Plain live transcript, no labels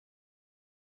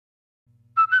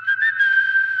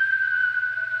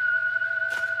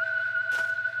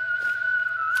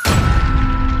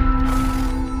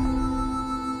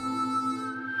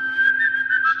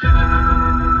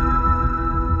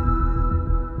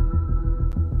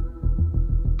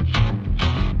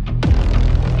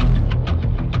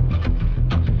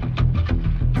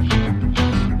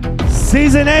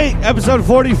Season 8, episode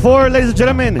 44, ladies and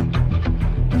gentlemen.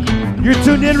 You're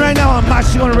tuned in right now on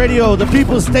Machine Radio, the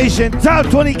People's Station, Top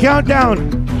 20 Countdown.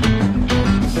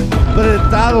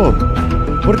 Presentado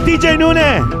por DJ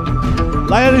Nune.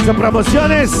 Live y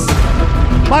promociones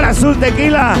para su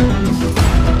tequila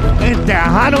en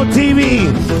Tejano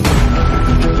TV.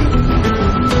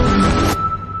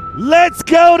 Let's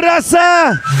go,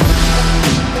 raza!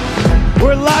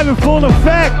 We're live in full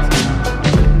effect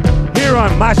here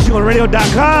on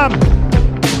MachineRadio.com.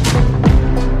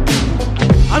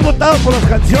 Han votado por las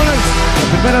canciones, las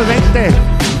primeras 20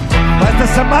 para esta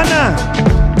semana.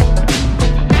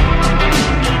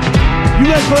 You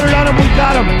guys voted on them, we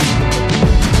got them.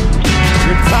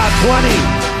 Your top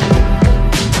 20.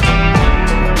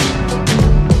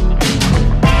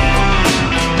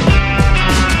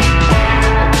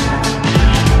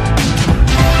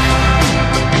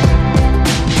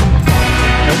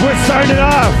 We're starting it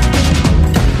off.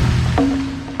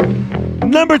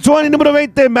 Number 20, número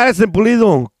 20, Madison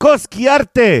Pulido,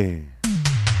 Cosquiarte.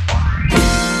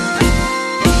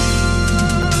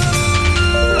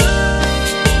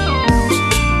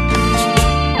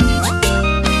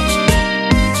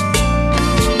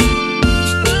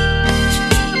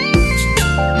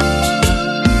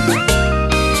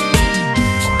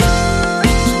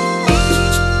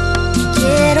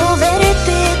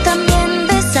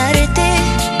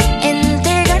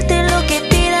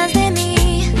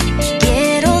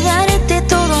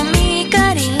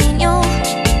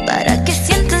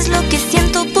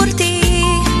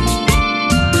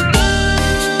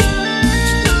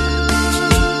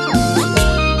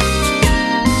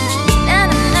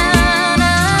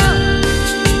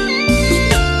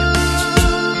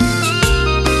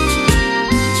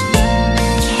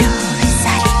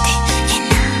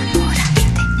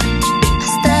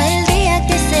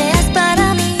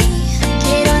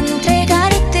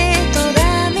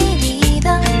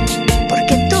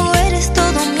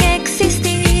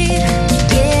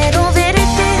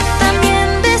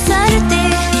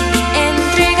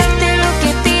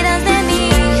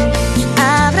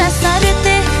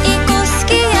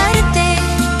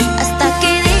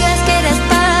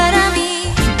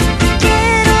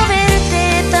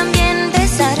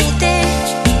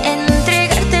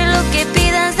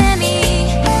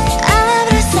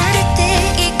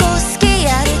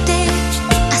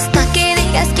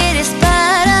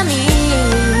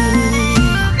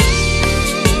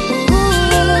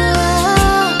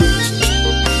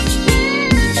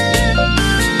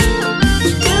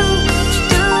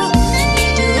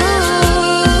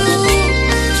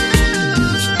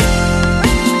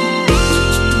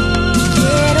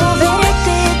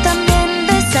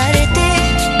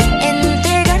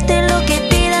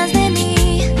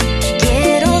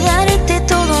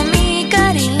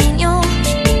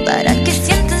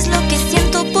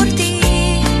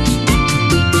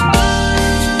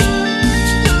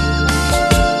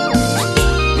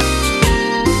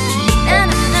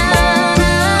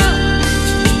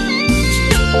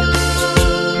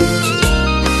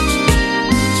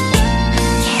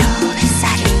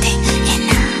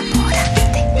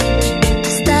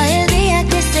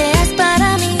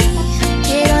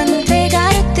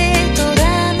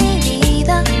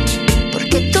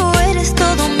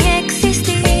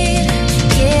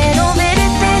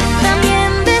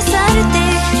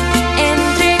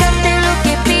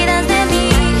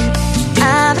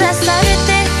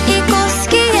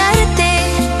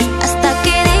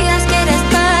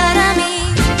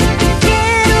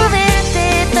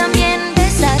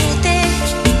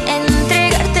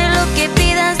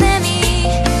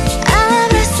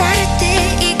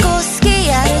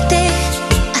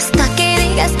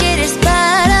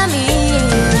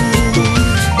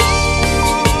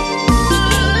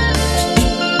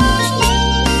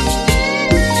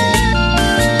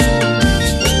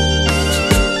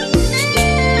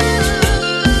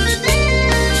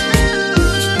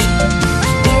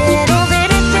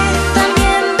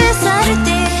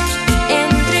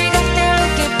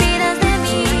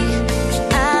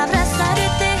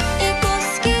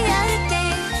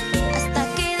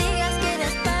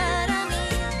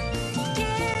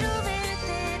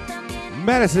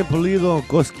 Madison Pulido,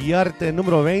 Cosquiarte,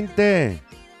 número 20.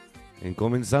 En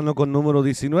comenzando con número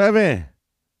 19.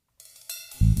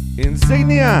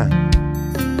 Insignia.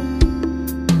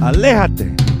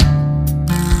 Aléjate.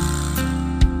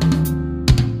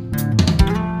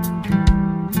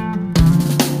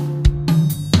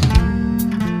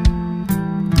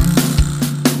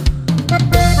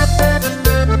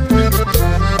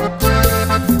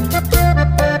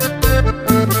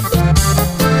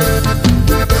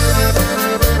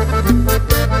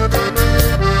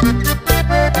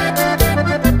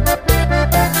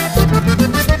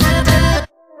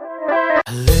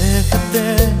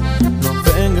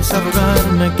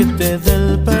 déjame que te dé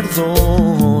el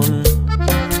perdón.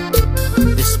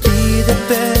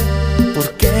 Despídete,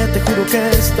 porque te juro que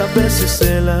esta vez es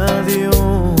el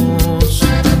adiós.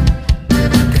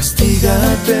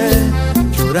 Castígate,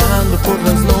 llorando por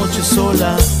las noches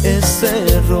sola, ese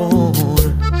error.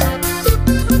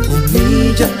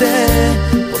 Humíllate,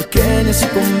 porque ni así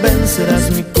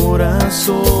convencerás mi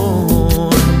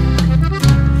corazón.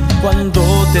 Cuando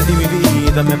te di mi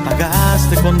vida me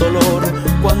pagaste con dolor.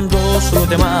 Cuando solo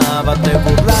te amaba te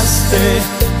burlaste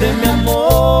de mi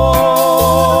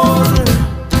amor.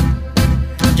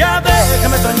 Ya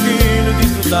déjame tranquilo y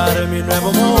disfrutar mi nuevo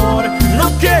amor. No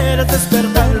quieres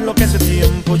despertar lo que hace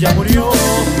tiempo ya murió.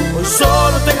 Hoy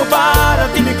solo tengo para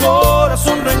ti mi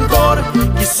corazón rencor.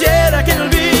 Quisiera que no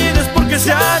olvides porque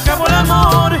se acabó el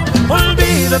amor.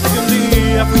 Olvídate que un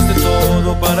día fuiste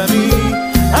todo para mí.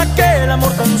 Aquel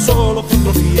amor tan solo fue un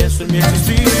tropiezo en mi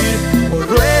existir. Hoy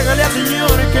ruégale al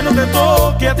Señor que no te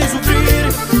toque a ti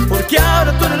sufrir, porque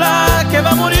ahora tú eres la que va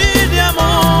a morir de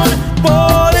amor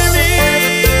por mí.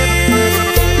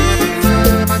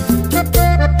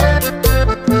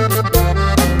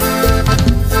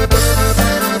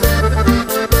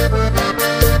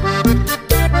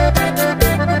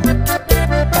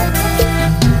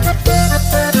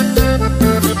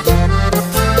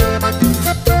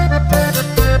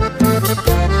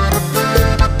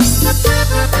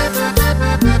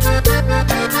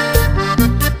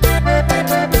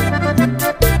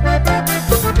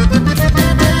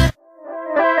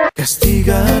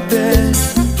 Castígate,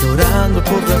 llorando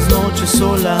por las noches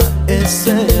sola,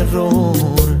 ese error.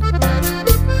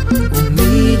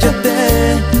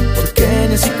 Humíllate, porque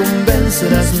ni así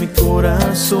convencerás mi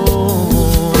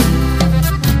corazón.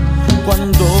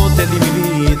 Cuando te di mi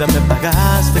vida me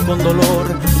pagaste con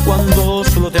dolor. Cuando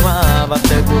solo te amaba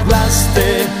te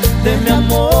burlaste de mi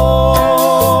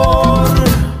amor.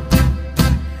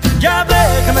 Ya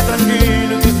déjame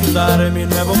tranquilo y disfrutar mi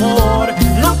nuevo amor.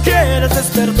 No quieres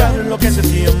despertar lo que hace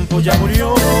tiempo ya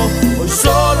murió. Hoy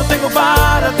solo tengo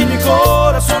para ti mi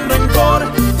corazón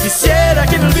rencor. Quisiera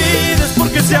que me olvides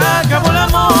porque se acabó el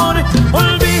amor.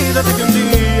 Olvídate que un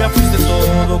día fuiste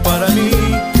todo para mí.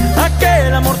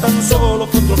 Aquel amor tan solo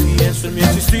fue un tropiezo en mi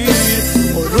existir.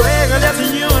 Hoy ruégale al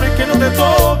Señor que no te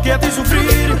toque a ti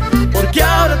sufrir, porque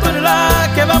ahora tú eres la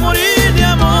que va a morir de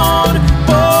amor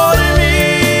por mí.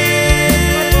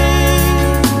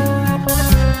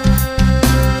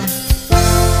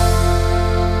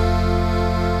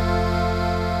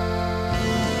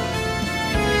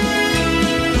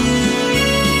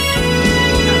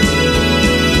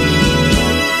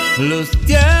 Los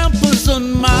tiempos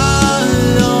son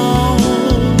malos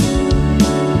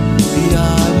y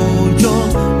hay mucho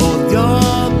odio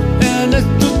en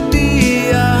estos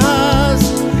días.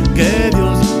 Que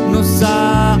Dios nos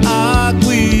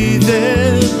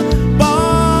cuide,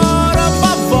 por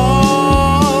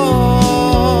favor.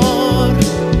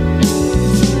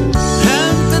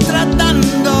 Gente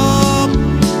tratando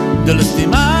de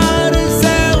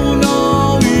lastimarse uno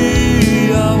y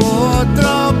a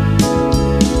otro.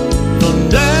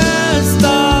 ¿Dónde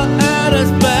está el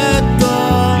respeto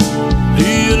y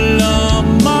el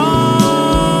amor?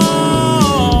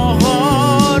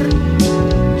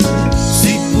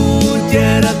 Si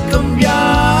pudiera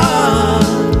cambiar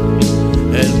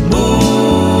el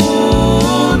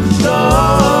mundo,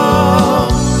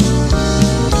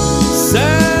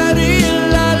 sería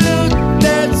la luz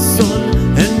del sol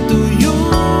en tu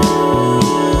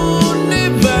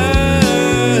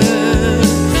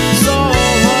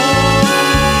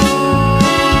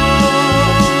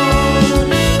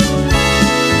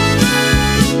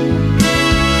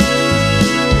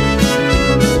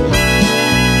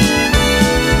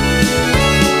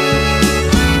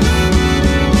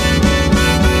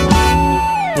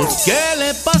 ¿qué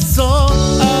le pasó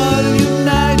al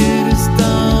United?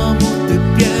 Estamos de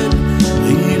pie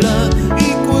y la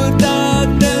igualdad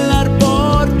de las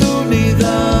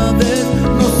oportunidades.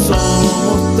 No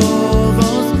somos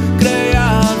todos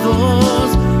creados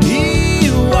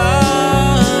iguales.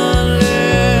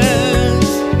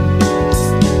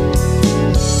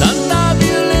 Tanta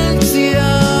violencia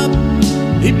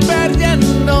y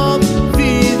perdiendo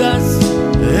vidas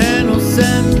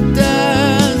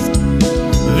inocentes.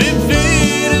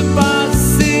 Vivir en paz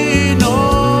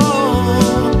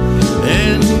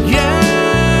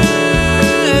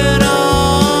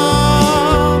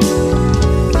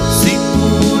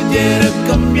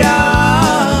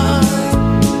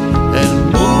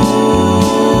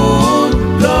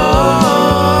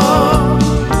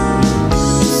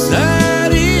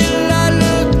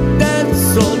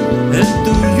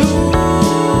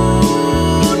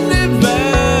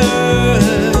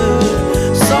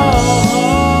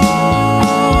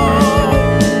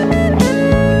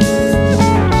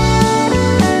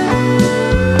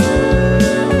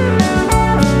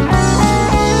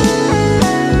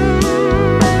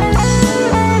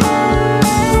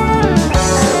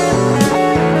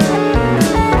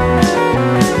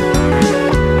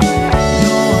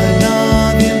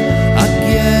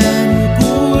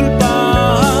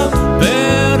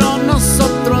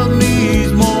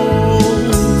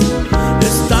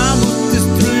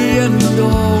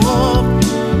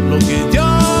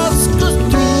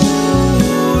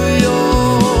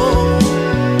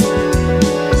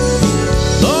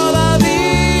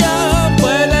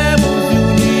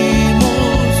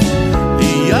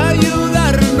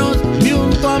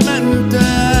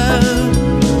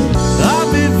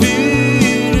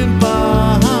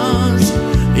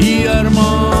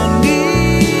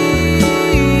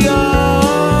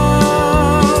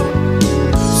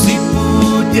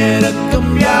pudiera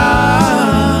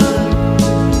cambiar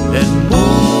el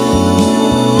mundo,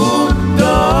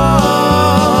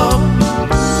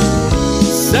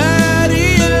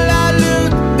 sería la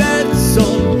luz del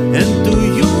sol en tu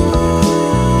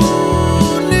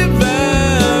universo.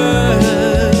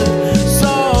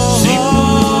 Si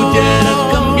pudiera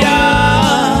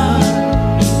cambiar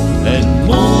el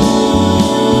mundo,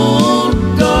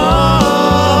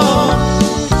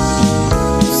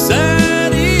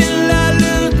 sería la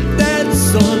luz del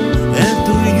sol en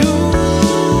tu universo.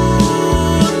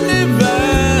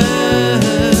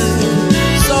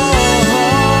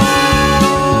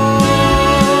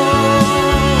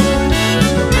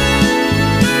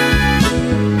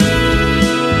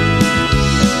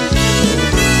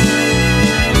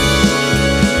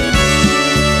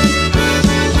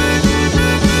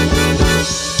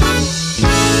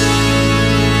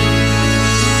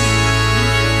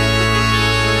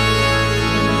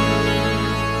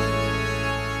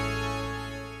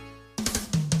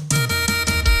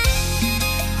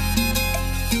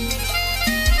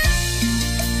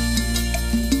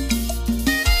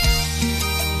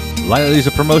 Lila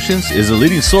Lisa Promotions is the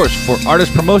leading source for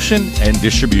artist promotion and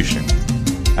distribution.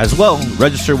 As well,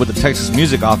 register with the Texas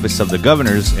Music Office of the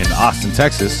Governors in Austin,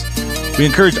 Texas. We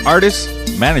encourage artists,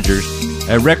 managers,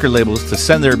 and record labels to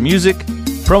send their music,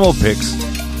 promo pics,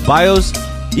 bios,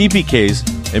 EPKs,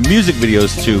 and music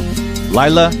videos to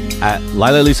Lila at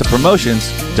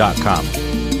LilaLisaPromotions.com.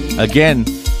 Again,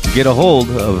 to get a hold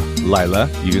of Lila,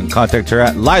 you can contact her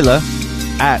at Lila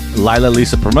at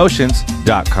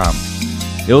LilaLisaPromotions.com.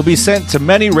 It will be sent to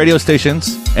many radio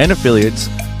stations and affiliates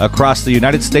across the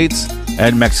United States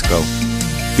and Mexico.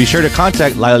 Be sure to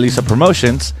contact Lila Lisa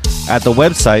Promotions at the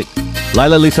website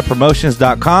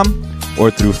LilaLisaPromotions.com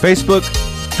or through Facebook,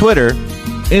 Twitter,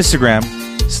 Instagram,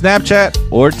 Snapchat,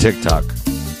 or TikTok.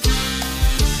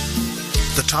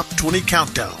 The Top 20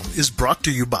 Countdown is brought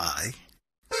to you by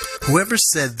whoever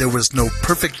said there was no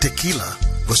perfect tequila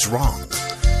was wrong.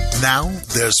 Now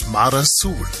there's Mar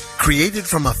Azul. Created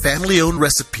from a family-owned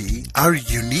recipe, our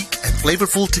unique and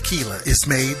flavorful tequila is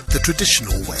made the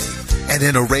traditional way and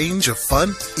in a range of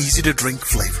fun, easy-to-drink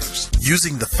flavors.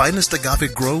 Using the finest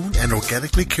agave grown and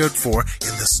organically cared for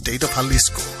in the state of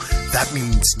Jalisco. That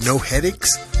means no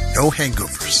headaches, no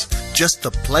hangovers. Just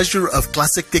the pleasure of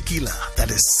classic tequila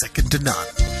that is second to none.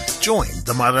 Join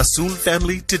the Mar Azul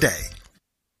family today.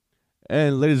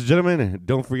 And ladies and gentlemen,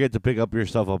 don't forget to pick up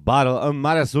yourself a bottle of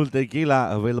Mar Azul tequila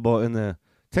available in the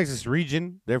Texas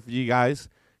region, there for you guys.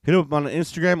 Hit up on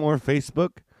Instagram or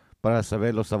Facebook para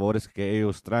saber los sabores que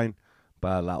ellos traen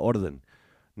para la orden.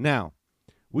 Now,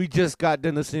 we just got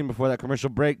done listening before that commercial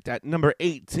break at number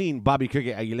 18, Bobby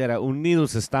Cricket Aguilera,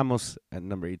 Unidos Estamos at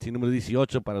number 18, número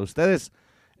 18 para ustedes.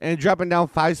 And dropping down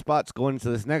 5 spots going into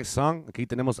this next song, aquí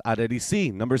tenemos a Daddy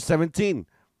C, number 17.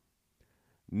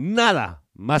 Nada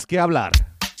más que hablar.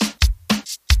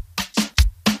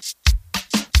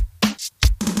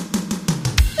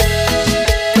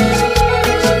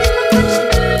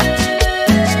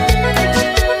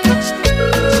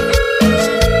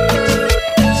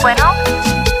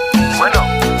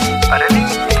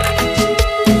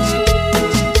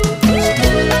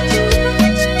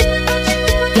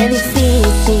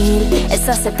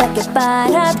 Acepta que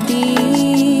para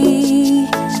ti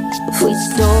fui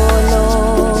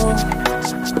solo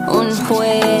un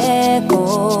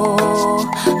juego.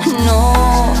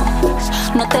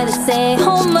 No te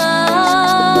deseo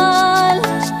mal,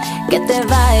 que te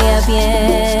vaya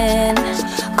bien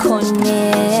con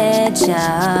ella.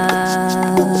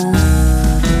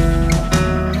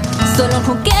 Solo un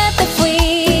juguete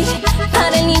fui,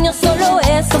 para el niño solo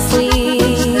eso fui.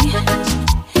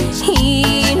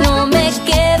 Y no me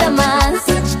queda más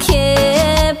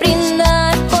que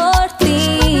brindar por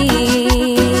ti.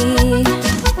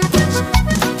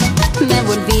 Me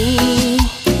volví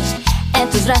en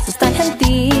tus brazos tan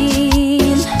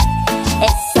gentil.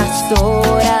 Esas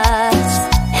horas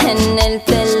en el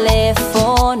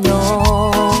teléfono.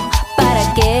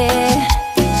 ¿Para qué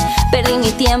perdí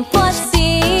mi tiempo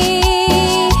así?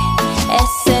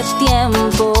 Ese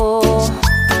tiempo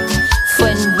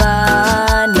fue en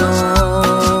vano.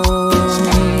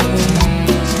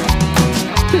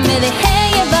 Me dejé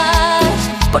llevar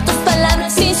por tus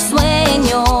palabras y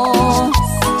sueños,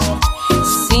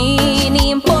 sin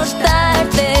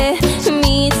importarte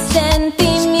mis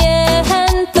sentimientos.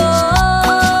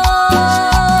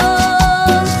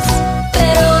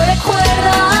 Pero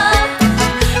recuerda,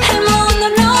 el mundo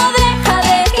no deja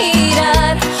de girar.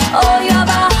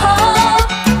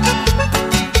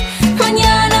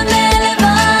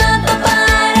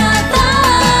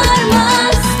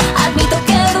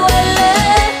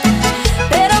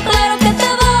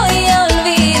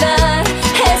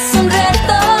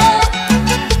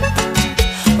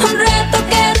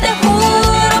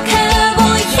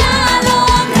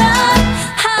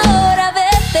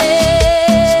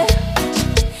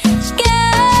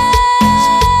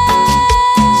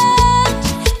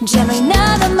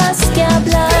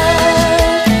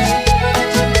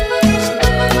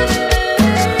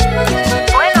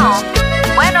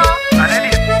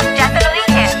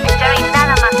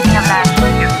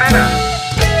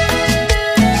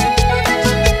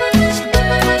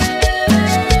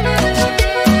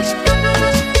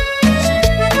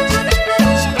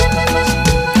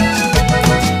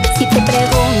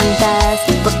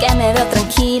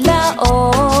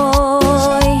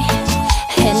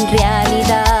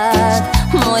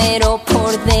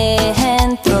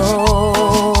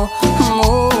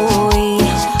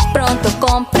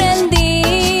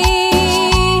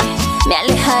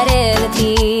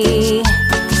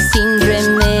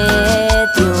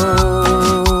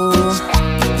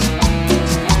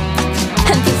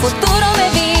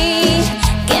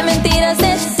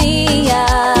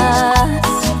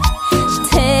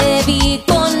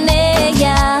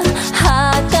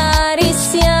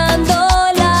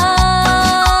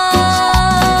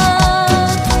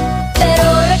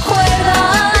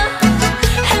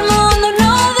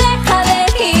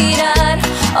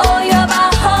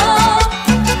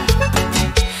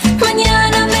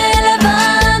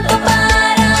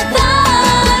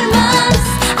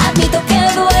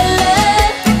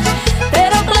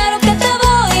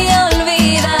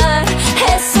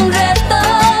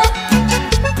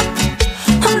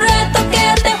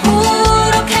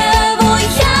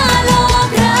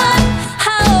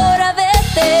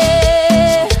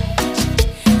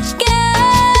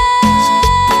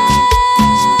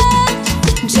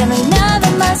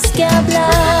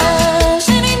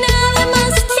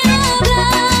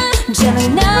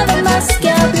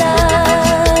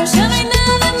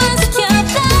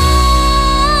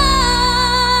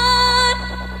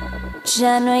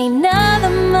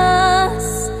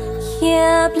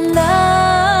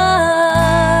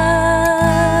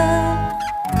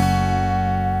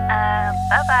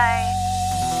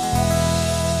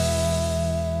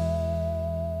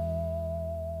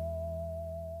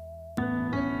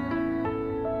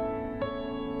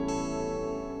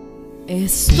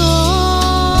 Estoy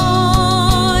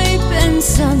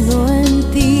pensando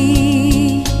en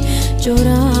ti,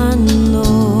 llorando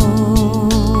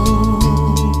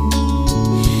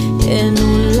en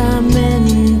un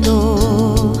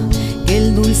lamento que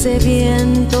el dulce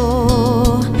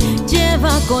viento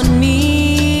lleva conmigo.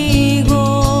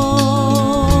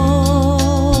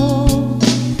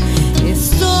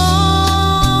 Estoy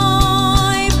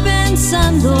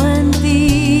pensando en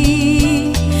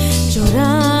ti,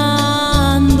 llorando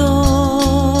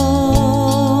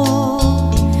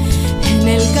en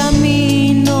el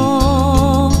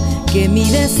camino que mi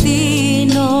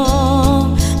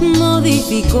destino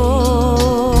modificó.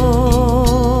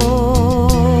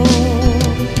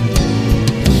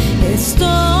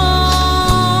 Estoy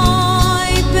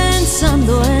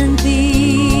pensando en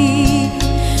ti,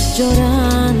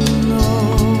 llorando.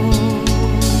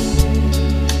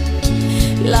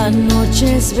 La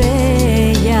noche es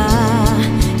bella,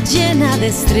 llena de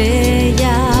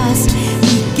estrellas,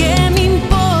 ¿y qué me importa?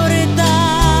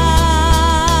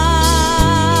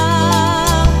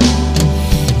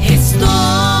 Estoy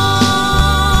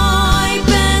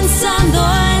pensando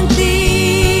en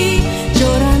ti,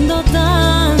 llorando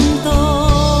tanto,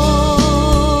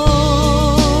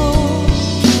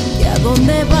 que a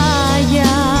donde vayas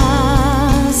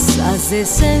has de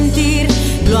sentir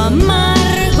lo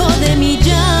amargo de mi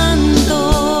llanto.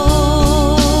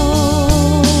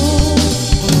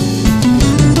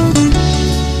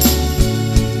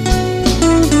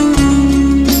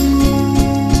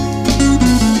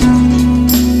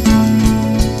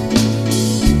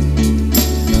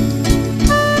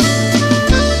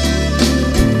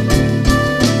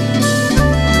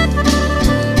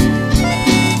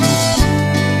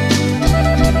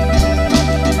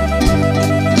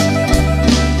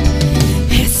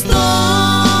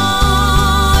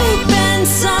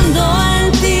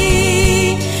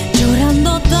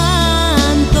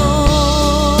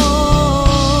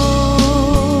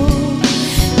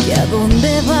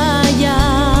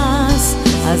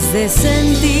 De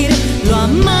sentir lo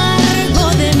amargo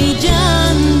de mi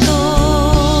llanto.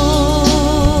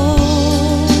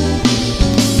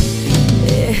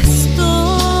 Estoy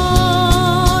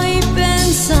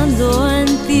pensando en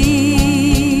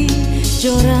ti,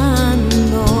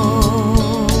 llorando.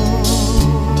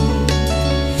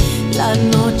 La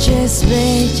noche es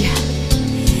bella,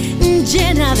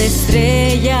 llena de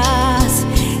estrellas,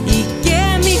 ¿y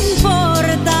qué me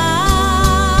importa?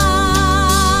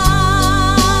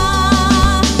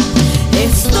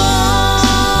 Estoy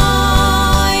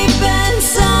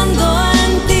pensando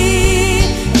en ti,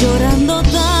 llorando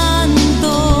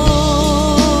tanto,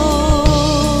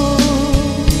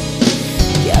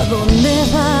 que a donde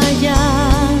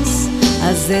vayas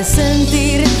has de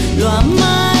sentir lo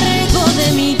amargo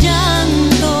de mi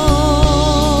llanto.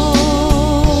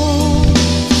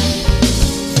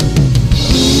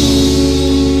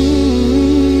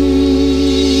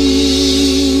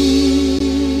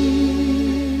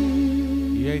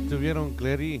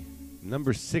 Clary,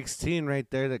 number 16 right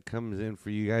there that comes in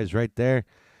for you guys right there.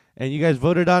 And you guys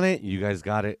voted on it. You guys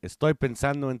got it. Estoy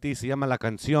pensando en ti. Se llama La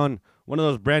Canción. One of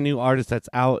those brand new artists that's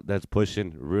out that's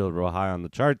pushing real high on the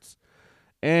charts.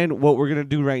 And what we're going to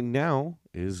do right now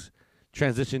is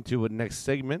transition to a next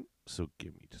segment. So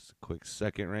give me just a quick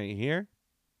second right here.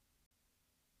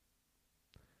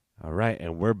 All right,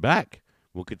 and we're back.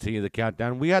 We'll continue the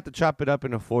countdown. We have to chop it up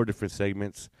into 4 different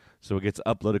segments so it gets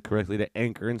uploaded correctly to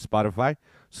Anchor and Spotify.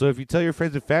 So if you tell your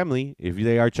friends and family, if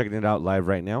they are checking it out live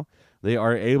right now, they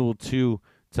are able to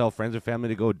tell friends and family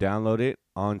to go download it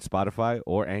on Spotify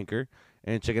or Anchor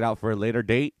and check it out for a later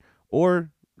date,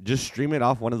 or just stream it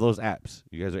off one of those apps.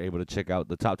 You guys are able to check out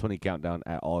the top 20 countdown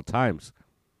at all times.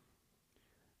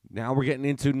 Now we're getting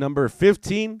into number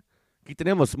 15. Aquí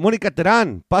tenemos Mónica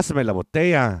Terán, Pásame la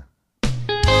botella.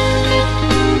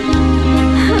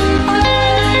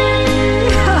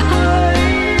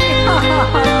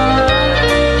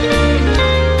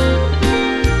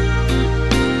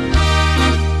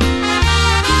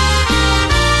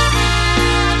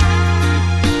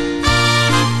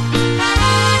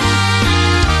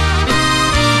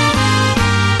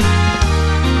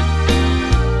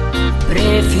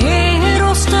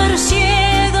 Prefiero estar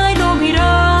ciega y no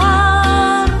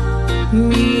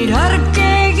mirar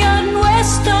que ya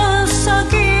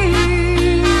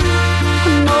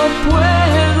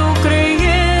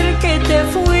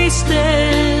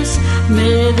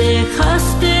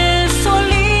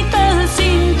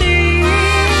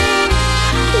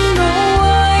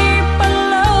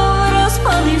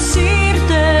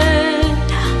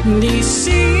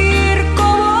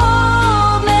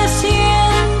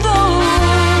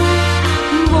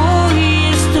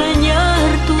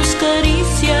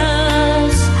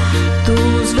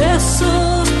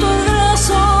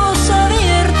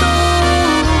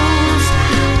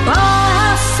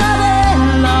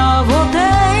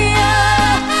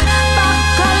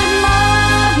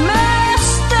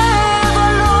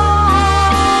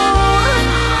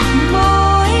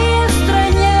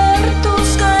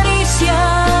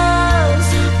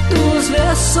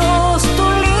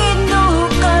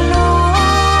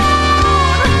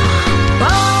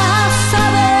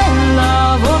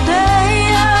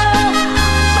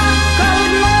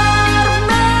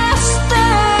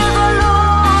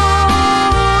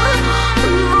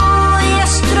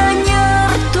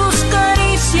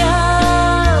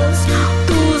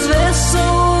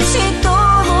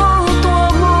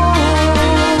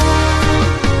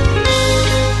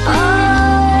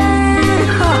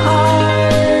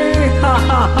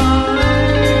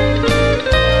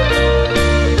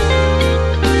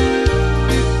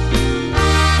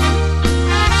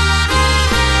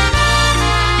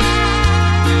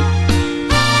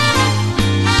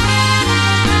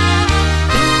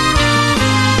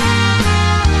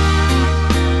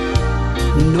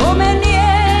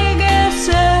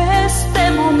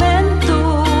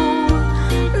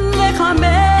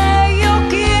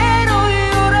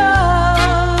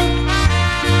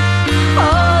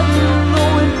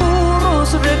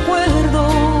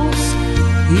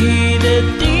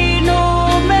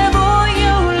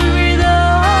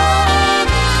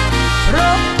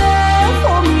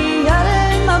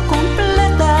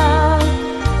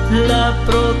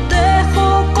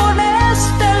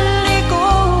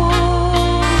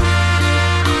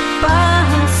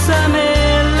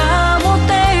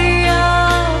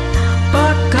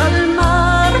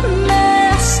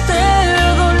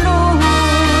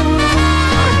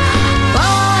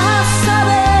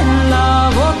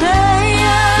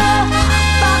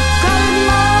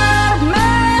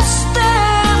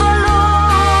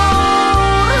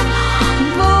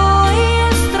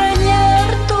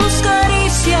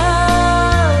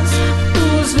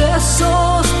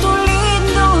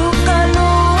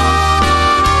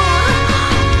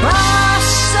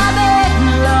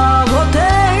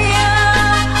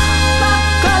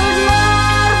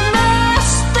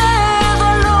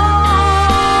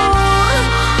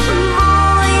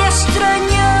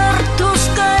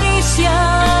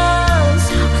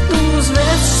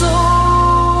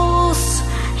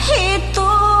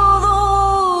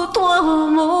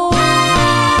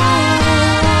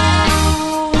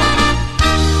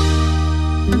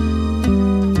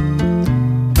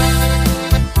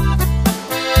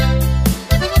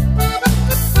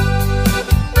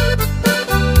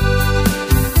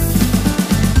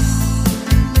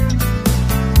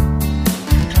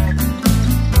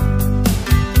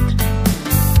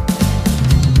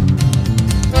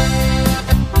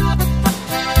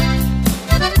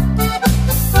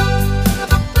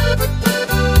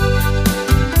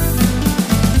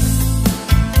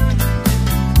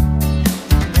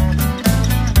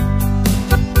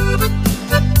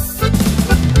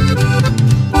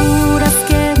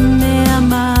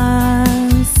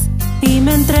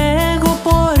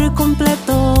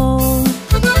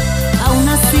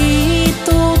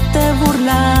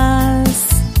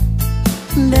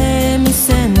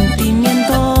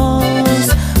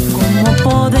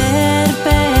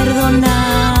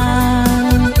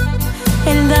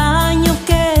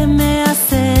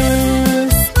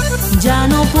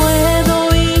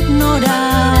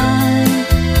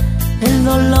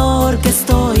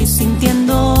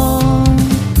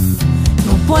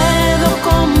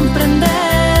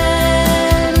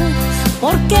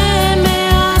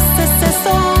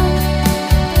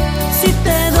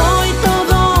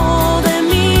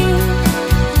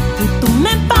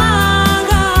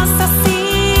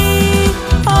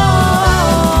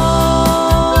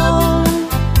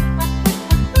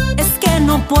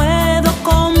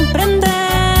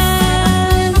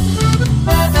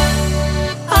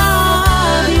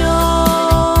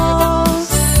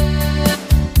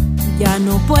Ya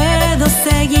no puedo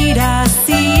seguir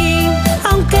así,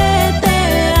 aunque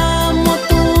te amo,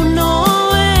 tú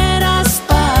no eras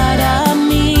para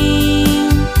mí.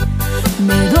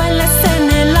 Me dueles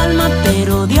en el alma,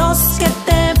 pero Dios que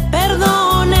te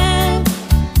perdone.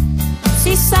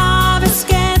 Si sabes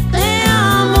que te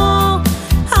amo,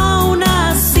 aún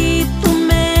así tú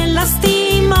me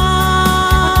lastimas,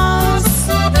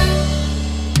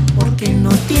 porque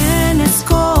no tienes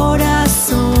corazón.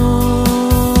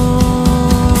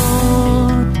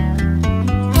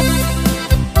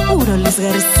 Uroles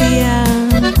García,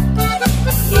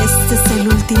 y este es el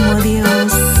último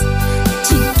adiós,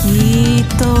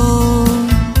 chiquito.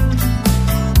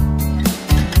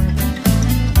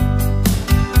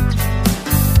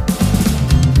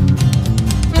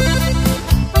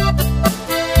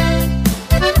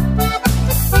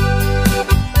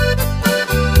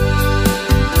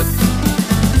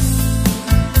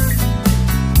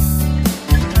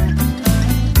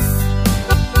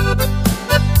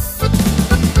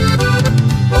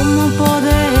 ¿Cómo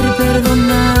poder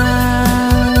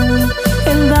perdonar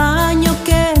el daño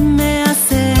que me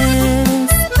haces?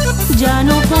 Ya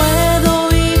no puedo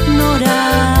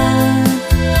ignorar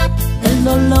el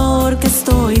dolor que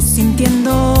estoy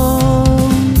sintiendo.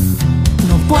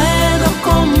 No puedo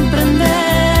comprender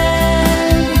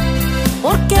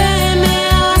por qué me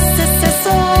haces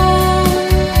eso.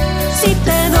 Si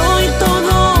te doy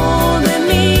todo de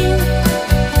mí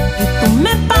y tú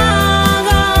me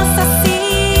pagas así.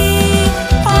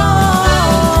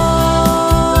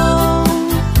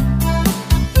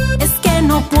 Es que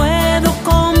no puedo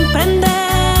comprender.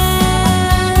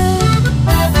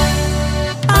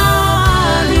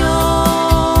 Adiós.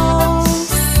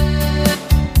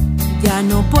 Ya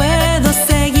no puedo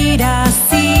seguir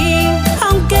así,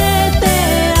 aunque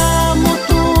te amo,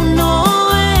 tú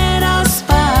no eras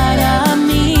para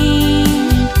mí.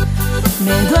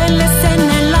 Me dueles en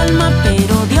el alma,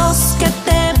 pero Dios que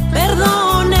te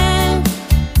perdone.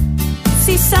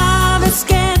 Si sabes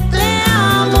que te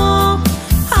amo,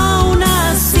 aún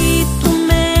así tú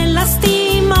me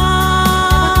lastimas,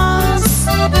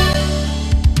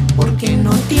 porque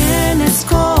no tienes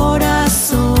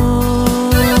corazón.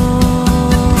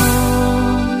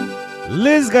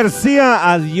 Liz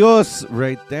Garcia, adios,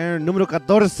 right there. Número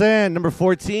 14, number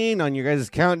 14 on your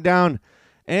guys' countdown.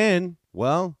 And,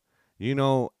 well, you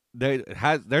know,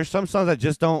 there's some songs that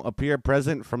just don't appear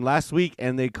present from last week,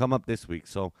 and they come up this week.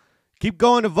 So keep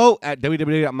going to vote at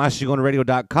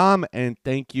www.maschigonradio.com, and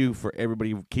thank you for everybody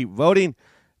who keep voting.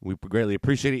 We greatly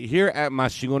appreciate it here at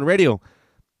Maschigon Radio.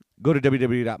 Go to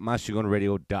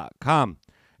www.maschigonradio.com.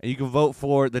 And you can vote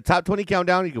for the top 20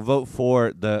 countdown. You can vote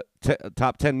for the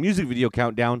top 10 music video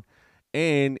countdown.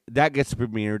 And that gets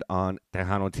premiered on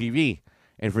Tejano TV.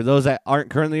 And for those that aren't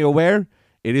currently aware,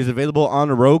 it is available on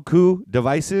the Roku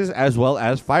devices as well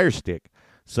as Fire Stick.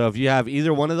 So if you have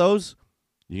either one of those,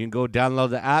 you can go download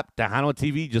the app, Tejano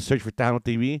TV. Just search for Tejano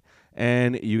TV.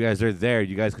 And you guys are there.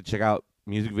 You guys can check out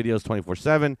music videos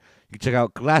 24/7. You can check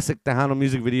out classic Tejano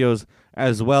music videos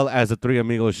as well as the Three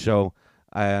Amigos show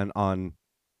and on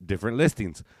different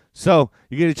listings. So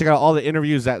you get to check out all the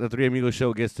interviews that the Three Amigos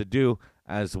show gets to do,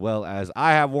 as well as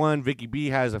I have one. Vicky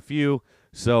B has a few.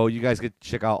 So you guys get to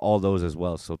check out all those as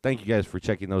well. So thank you guys for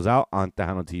checking those out on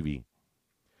Tejano TV.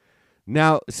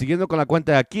 Now, siguiendo con la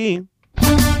cuenta de aquí.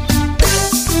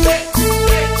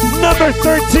 Number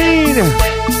 13.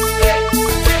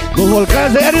 Los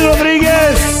Volcanes de Eddie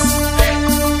Rodríguez.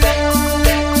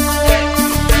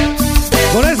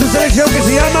 Con esta selección que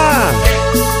se llama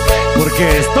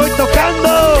Porque Estoy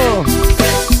Tocando.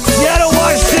 Seattle,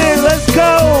 Washington, let's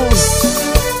go.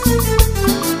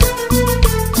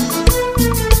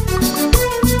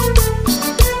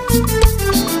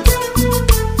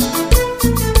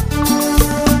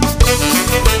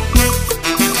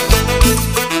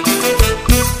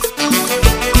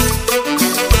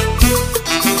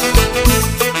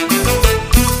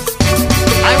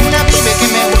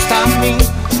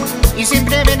 Y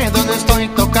siempre viene donde estoy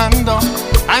tocando.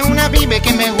 Hay una vive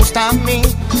que me gusta a mí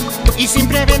y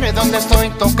siempre viene donde estoy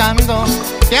tocando.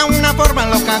 Tiene una forma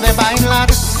loca de bailar,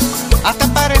 hasta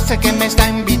parece que me está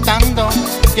invitando.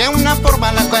 Tiene una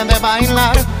forma loca de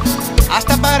bailar,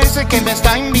 hasta parece que me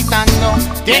está invitando.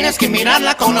 Tienes que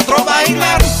mirarla con otro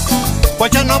bailar,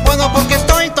 pues yo no puedo porque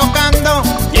estoy tocando.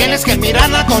 Tienes que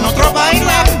mirarla con otro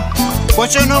bailar,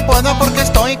 pues yo no puedo porque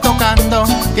estoy tocando.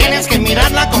 Tienes que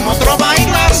mirarla con otro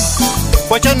bailar,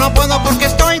 pues yo no puedo porque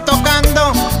estoy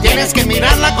tocando. Tienes que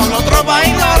mirarla con otro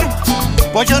bailar,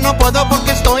 pues yo no puedo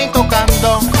porque estoy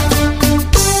tocando.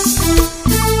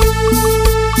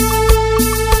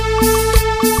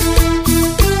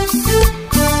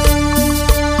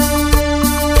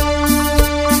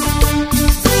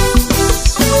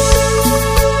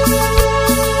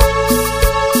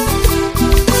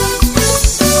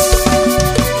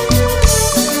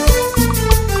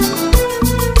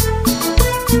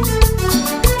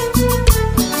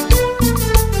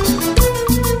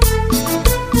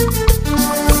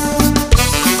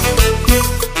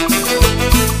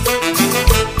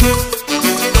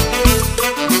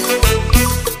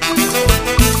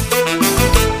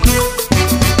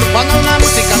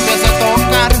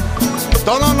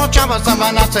 chavos se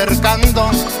van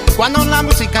acercando. Cuando la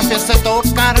música empieza a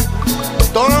tocar,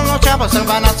 todos los chavos se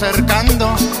van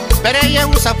acercando. Pero ella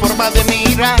usa forma de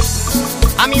mirar.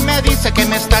 A mí me dice que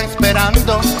me está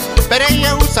esperando. Pero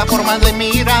ella usa forma de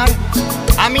mirar.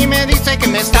 A mí me dice que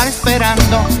me está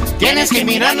esperando. Tienes que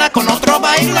mirarla con otro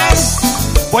bailar.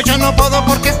 Pues yo no puedo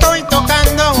porque estoy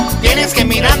tocando. Tienes que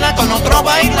mirarla con otro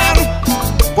bailar.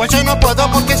 Pues yo no puedo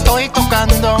porque estoy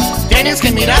tocando. Tienes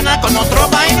que mirarla con otro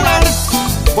bailar.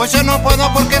 Pues yo no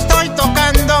puedo porque estoy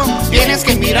tocando. Tienes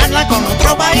que mirarla con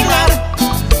otro bailar.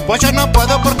 Pues yo no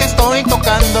puedo porque estoy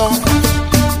tocando.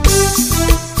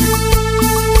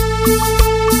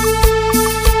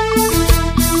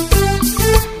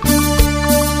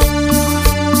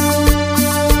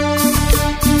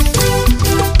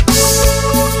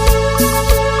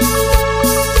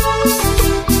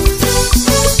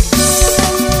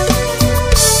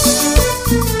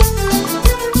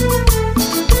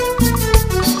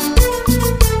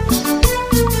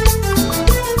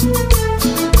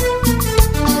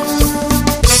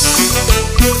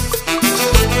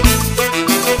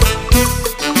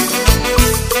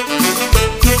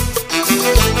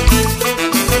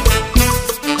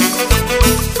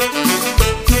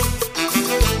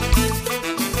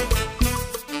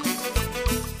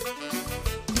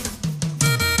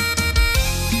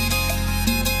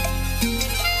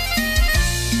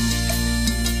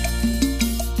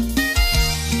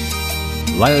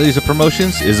 Lila Lisa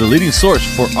Promotions is the leading source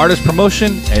for artist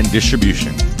promotion and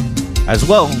distribution. As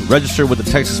well, register with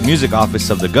the Texas Music Office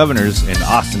of the Governors in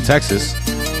Austin, Texas.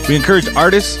 We encourage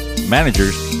artists,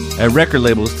 managers, and record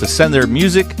labels to send their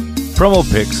music, promo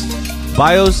pics,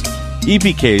 bios,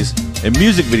 EPKs, and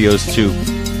music videos to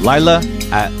Lila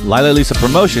at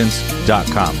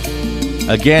LilaLisaPromotions.com.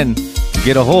 Again, to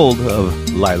get a hold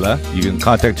of Lila, you can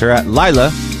contact her at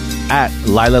Lila at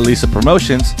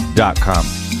LilaLisaPromotions.com.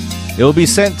 It will be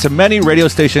sent to many radio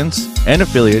stations and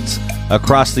affiliates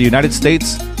across the United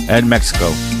States and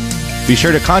Mexico. Be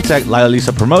sure to contact Lila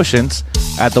Lisa Promotions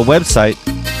at the website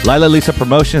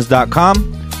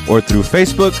LilaLisaPromotions.com or through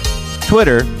Facebook,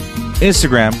 Twitter,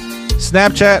 Instagram,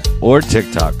 Snapchat, or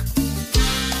TikTok.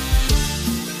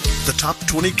 The Top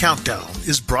 20 Countdown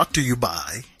is brought to you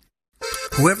by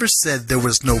whoever said there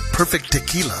was no perfect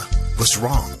tequila was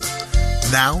wrong.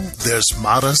 Now there's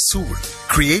Mara Azul.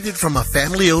 Created from a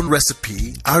family-owned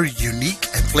recipe, our unique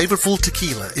and flavorful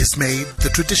tequila is made the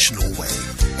traditional way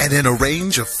and in a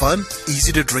range of fun,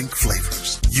 easy-to-drink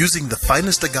flavors. Using the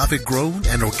finest agave grown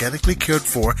and organically cared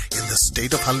for in the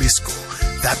state of Jalisco.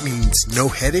 That means no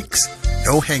headaches,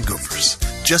 no hangovers.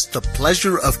 Just the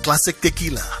pleasure of classic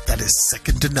tequila that is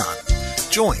second to none.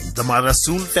 Join the Mara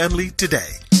Azul family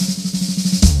today.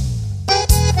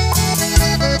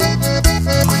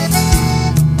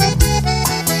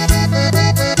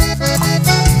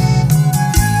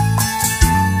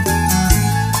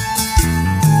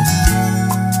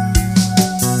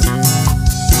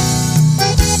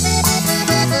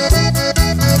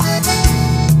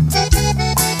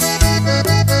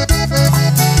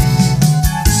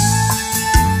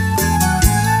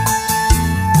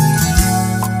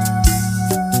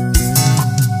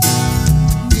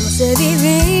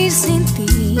 Vivir sin ti,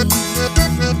 sin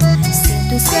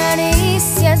tus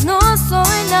caricias no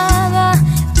soy nada.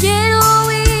 Quiero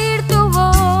oír tu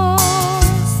voz,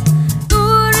 tu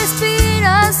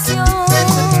respiración.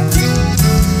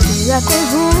 Quédate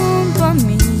junto a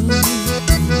mí,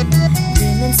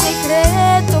 dime en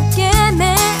secreto que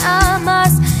me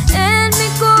amas. En mi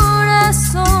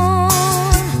corazón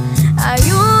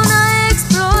hay una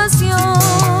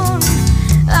explosión,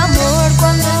 amor,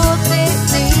 cuando te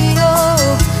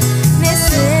me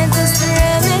siento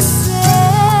estremecer.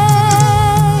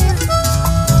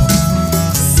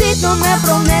 Si tú me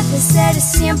prometes ser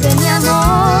siempre mi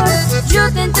amor,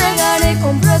 yo te entregaré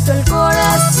completo el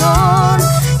corazón.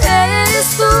 Eres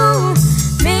tú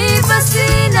mi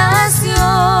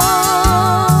fascinación.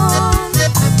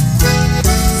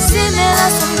 Si me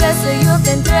das un beso yo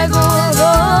te entrego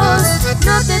dos.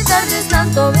 No te tardes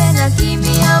tanto, ven aquí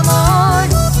mi amor.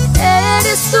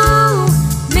 Eres tú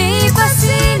mi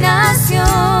fascinación,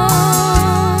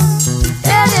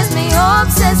 eres mi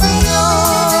obsesión.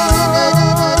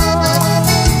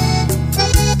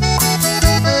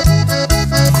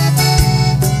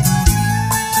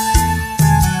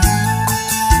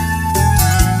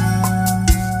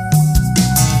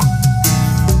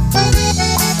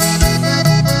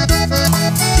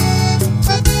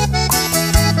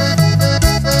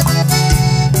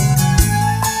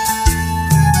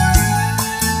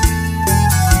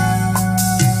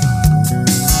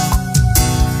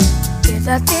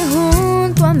 Quédate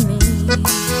junto a mí,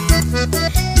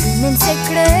 dime en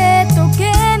secreto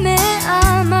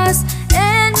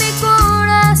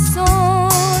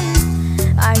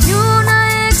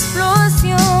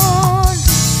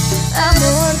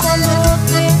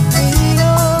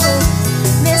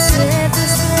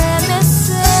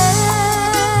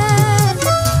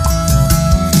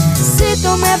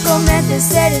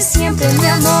prometes eres siempre mi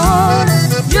amor.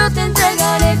 Yo te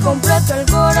entregaré completo el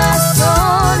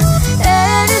corazón.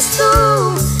 Eres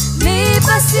tú mi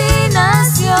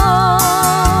fascinación.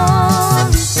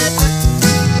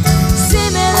 Si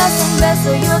me das un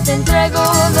beso yo te entrego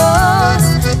dos.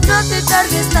 No te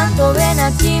tardes tanto, ven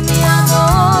aquí mi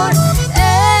amor.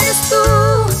 Eres tú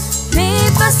mi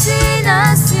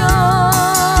fascinación.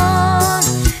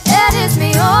 Eres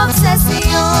mi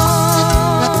obsesión.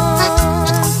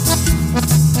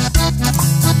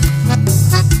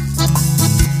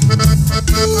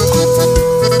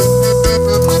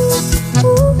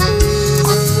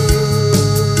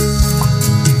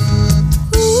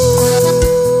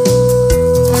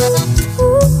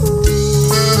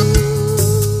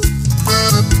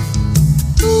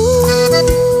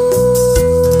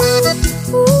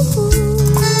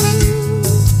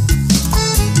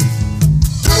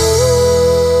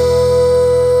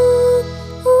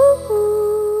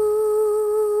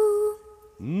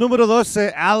 Número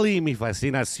 12, Ali, Mi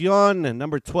Fascinación.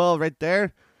 Number 12 right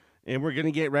there. And we're going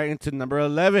to get right into number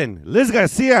 11. Liz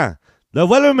García,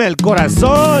 Devuélveme el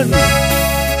Corazón.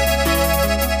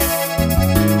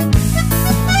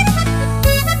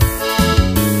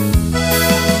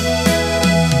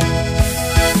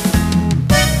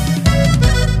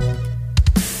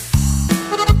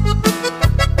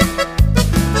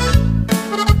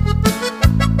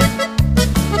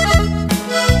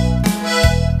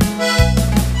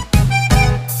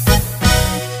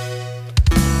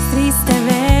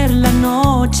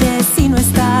 Si no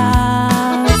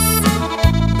estás,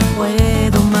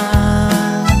 puedo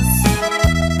más,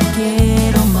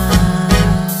 quiero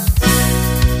más.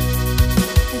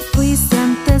 Te fuiste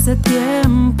antes de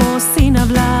tiempo sin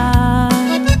hablar,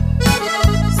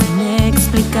 sin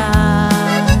explicar,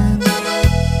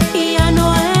 y ya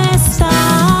no estás.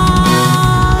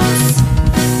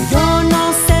 Yo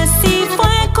no sé si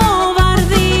fue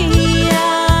cobardía,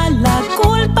 la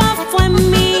culpa fue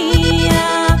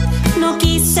mía, no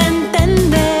quise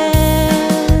entender.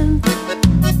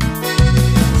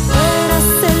 Eras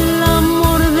el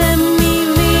amor de mi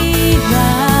vida,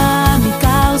 mi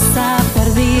causa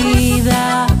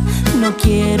perdida, no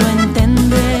quiero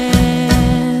entender.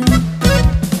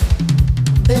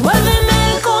 Devuélveme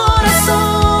el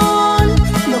corazón,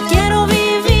 no quiero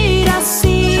vivir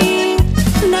así.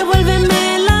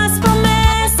 Devuélveme las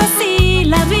promesas y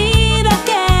la vida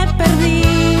que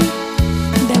perdí.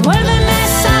 Devuélveme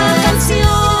esa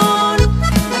canción,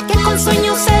 la que con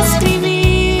sueños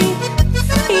escribí,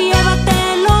 y llévate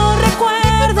los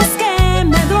recuerdos que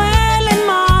me duelen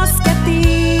más que a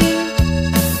ti.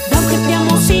 Y aunque te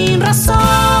amo sin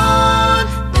razón,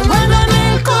 devuélveme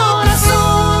el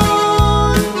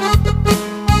corazón.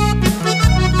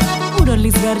 Puro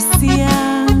Liz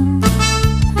García,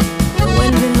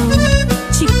 devuélvelo,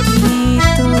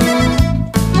 chiquito.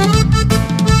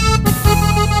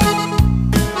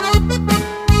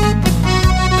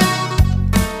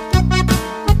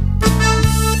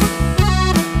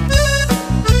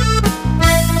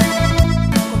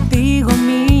 Contigo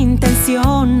mi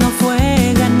intención no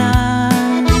fue ganar,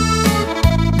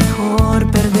 mejor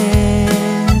perder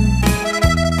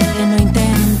que no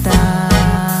intentar.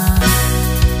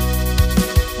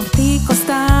 Por ti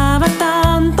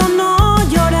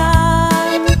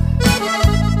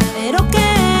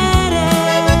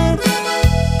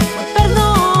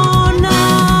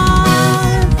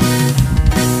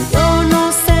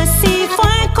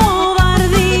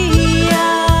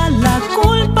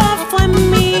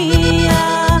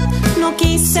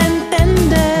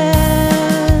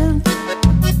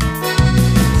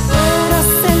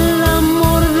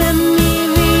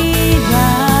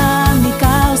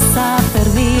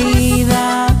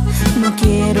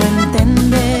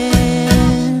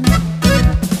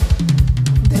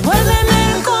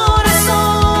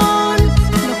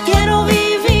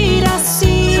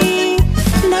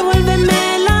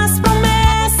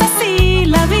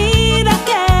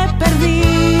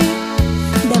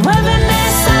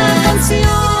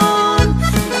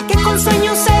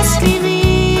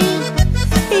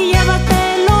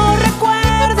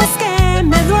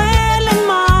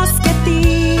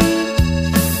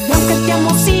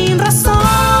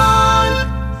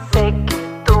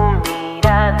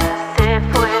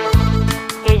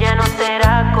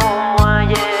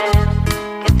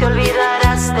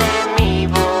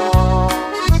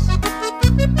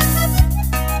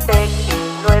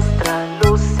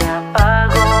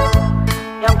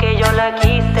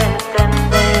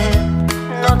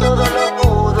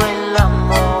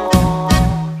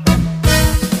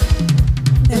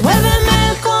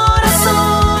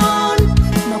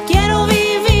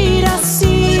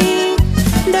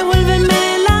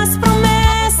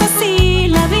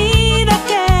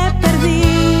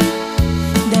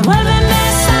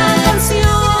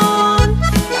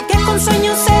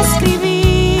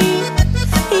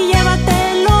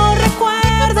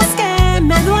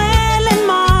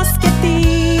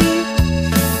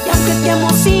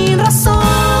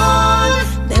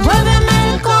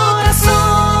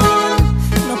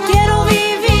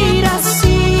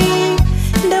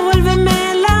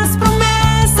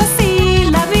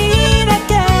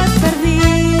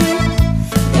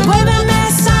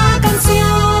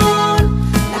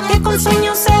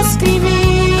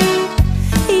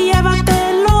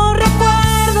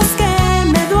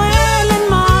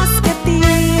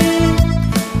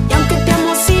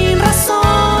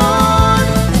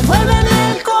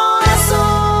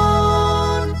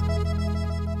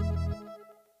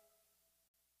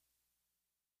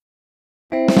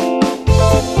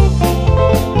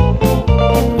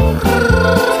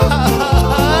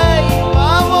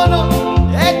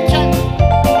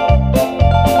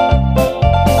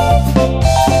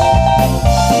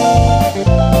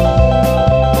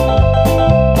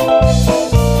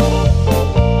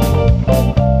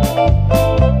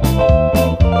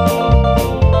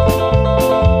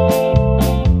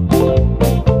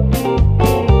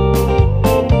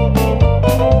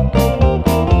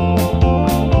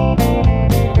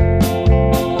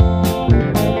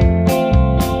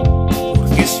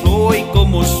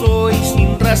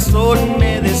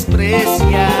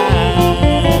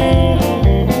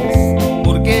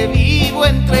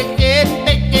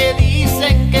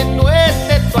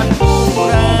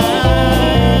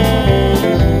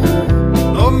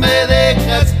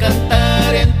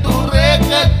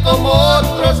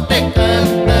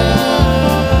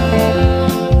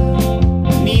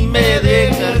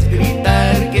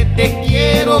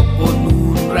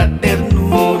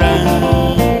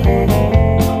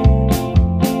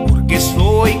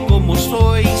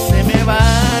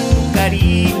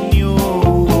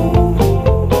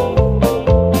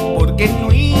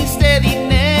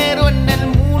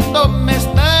me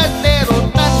estás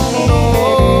derrotando.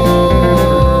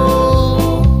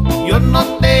 Yo no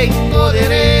tengo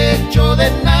derecho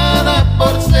de nada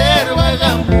por ser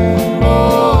vagabundo,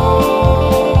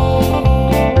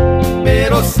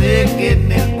 pero sé que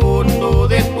en el fondo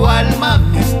de tu alma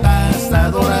me estás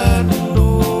adorando.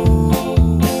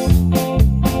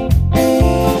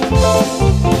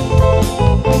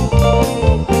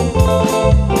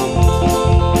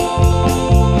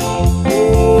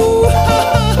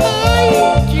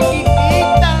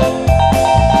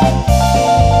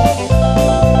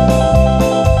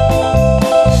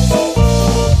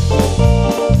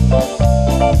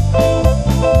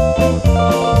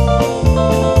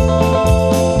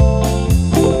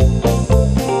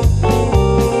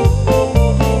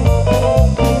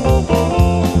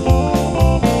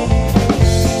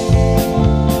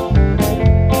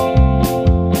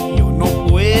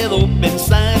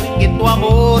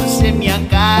 Se me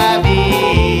acabe,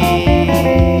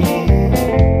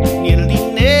 ni el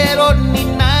dinero, ni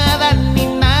nada, ni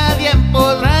nadie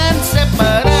podrán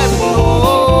separarnos.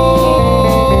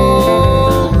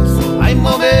 Hay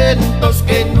momentos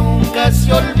que nunca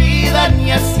se olvidan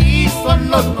y así son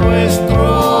los nuestros.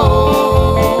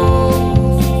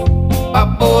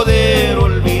 Pa' poder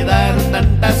olvidar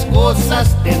tantas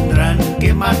cosas tendrán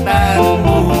que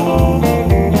matarnos.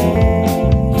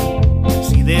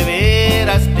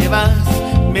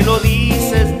 Me lo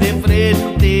dices de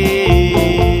frente.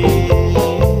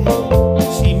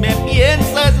 Si me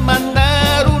piensas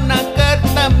mandar una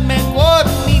carta, mejor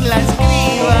ni la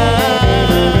escribas.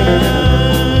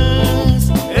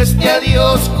 Este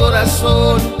adiós,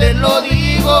 corazón, te lo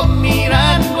digo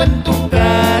mirando en tu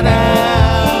cara.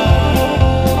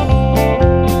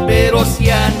 Pero si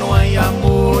ya no hay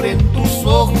amor en tus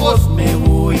ojos, me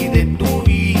voy de tu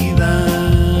vida.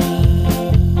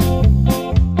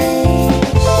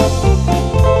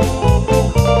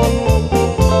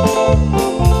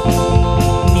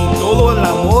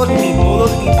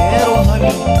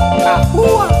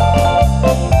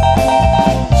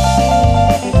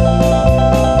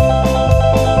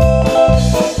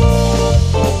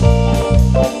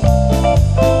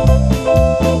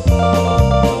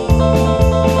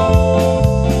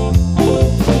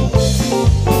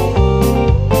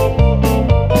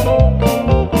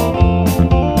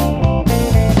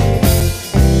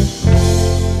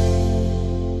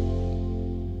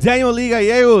 Daniel Lee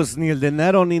Gallegos, ni el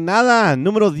dinero ni nada.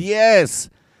 Número 10.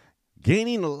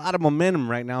 Gaining a lot of momentum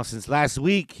right now since last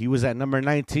week. He was at number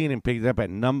 19 and picked it up at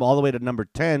all the way to number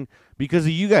 10 because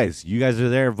of you guys. You guys are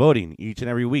there voting each and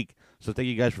every week. So thank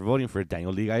you guys for voting for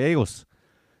Daniel Lee Gallegos.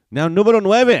 Now, número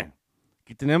 9.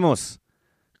 Aquí tenemos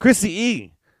Chrissy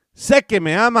E. Sé que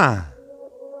me ama.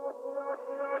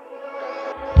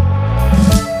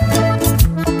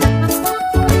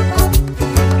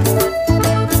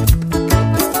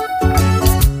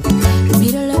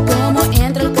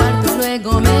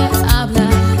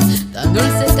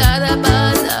 Dulce cada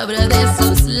palabra de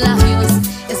sus labios,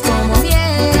 es como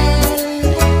miel,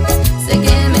 sé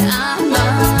que me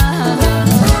ama.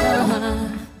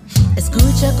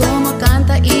 Escucha cómo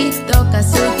canta y toca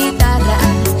su guitarra,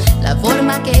 la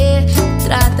forma que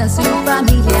trata a su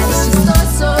familia es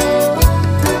chistoso,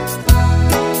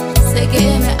 sé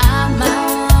que me ama.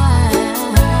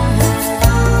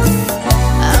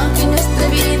 Aunque nuestra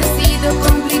vida ha sido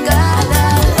complicada,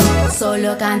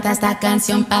 solo canta esta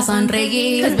canción pa'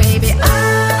 sonreír. 'Cause baby,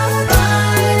 I'm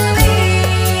finally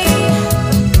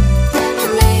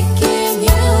making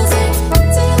music,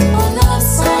 simple love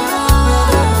song.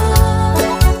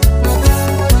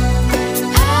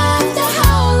 After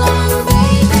how long,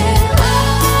 baby,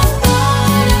 I'm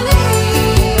finally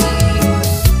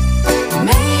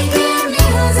making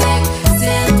music,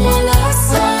 simple love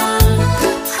song.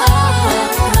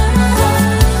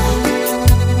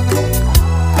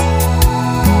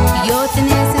 Yo te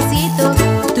necesito,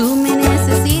 tú me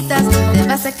necesitas, te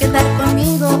vas a quedar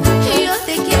conmigo y yo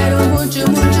te quiero mucho,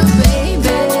 mucho, baby.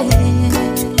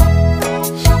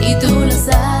 Y tú lo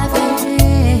sabes,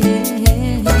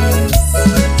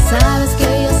 sabes que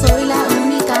yo soy la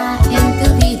única en tu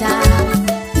vida,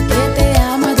 que te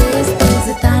amo después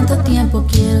de tanto tiempo,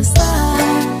 quiero estar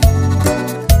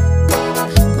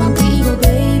contigo,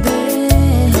 baby.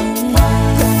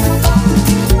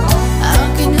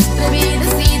 Aunque nuestra vida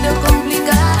ha sido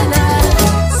complicada,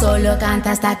 solo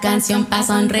canta esta canción pa'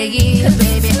 sonreír. 'Cause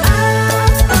baby, I'm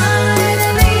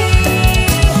finally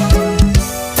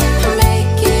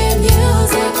making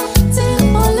music,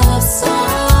 simple love song.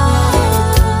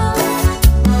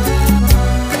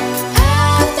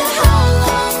 After how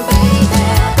long, baby,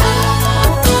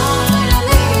 I'm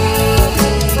finally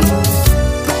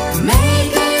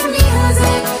making music.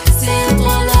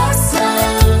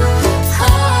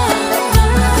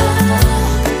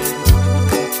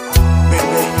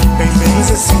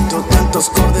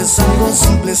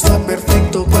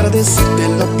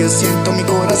 pero mi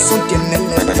corazón tiene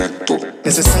el efecto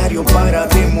necesario para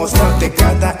demostrarte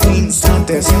cada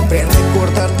instante. Siempre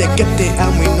recordarte que te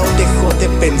amo y no dejo de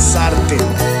pensarte.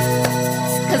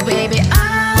 'Cause baby,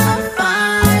 I'm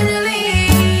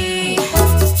finally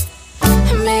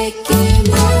making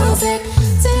music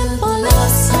simple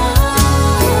as song.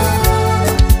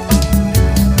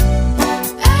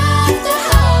 After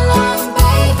how long,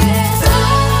 baby,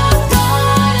 I'm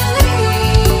finally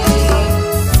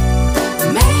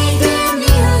making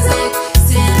music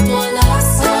simple as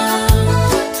song.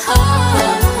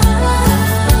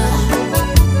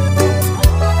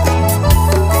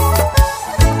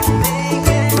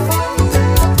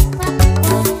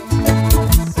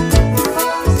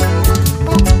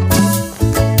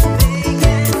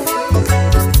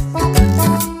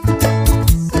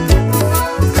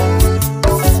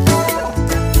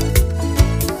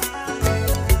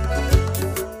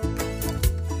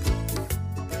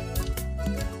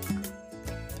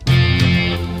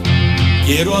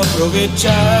 Quiero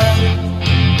aprovechar,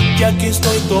 ya que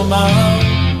estoy tomado,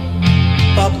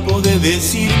 pa' poder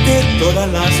decirte todas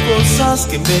las cosas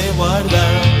que me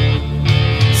guardan.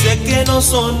 Sé que no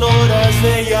son horas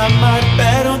de llamar,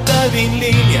 pero te vi en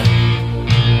línea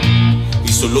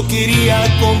y solo quería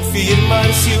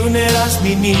confirmar si aún eras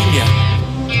mi niña.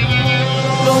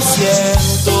 Lo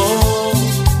siento,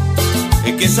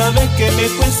 es que sabes que me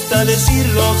cuesta decir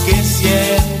lo que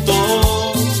siento.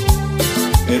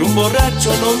 Pero un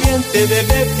borracho no miente,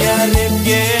 bebé, me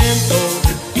arrepiento.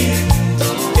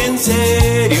 En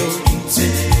serio,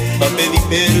 pa' pedir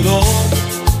perdón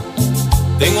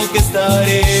tengo que estar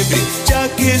ebrio, ya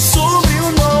que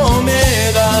sobrio no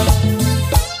me da.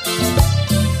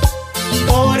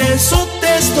 Por eso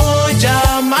te estoy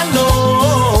llamando.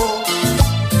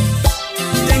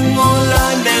 Tengo la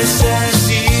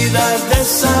necesidad de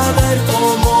saber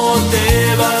cómo te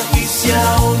va y si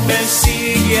aún me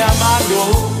sigue amando.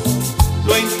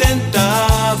 Lo he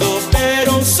intentado,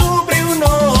 pero sobrio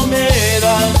no me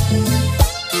da.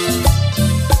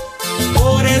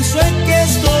 Por eso es que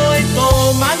estoy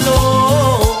tomando.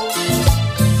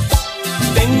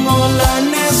 Tengo la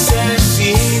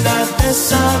necesidad de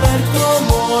saber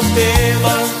cómo te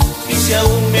va y si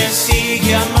aún me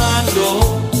sigue amando.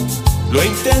 Lo he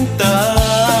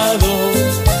intentado.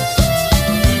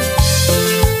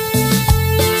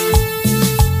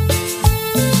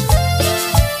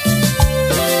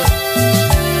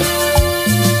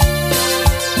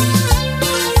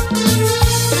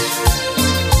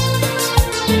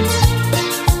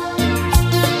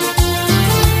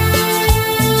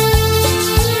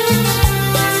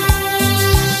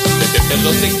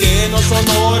 Lo sé que no son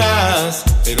horas,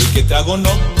 pero el que trago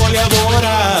no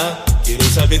colabora. Quiero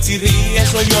saber si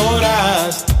ríes o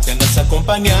lloras, si andas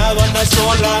acompañado, andas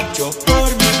sola. Yo por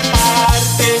mi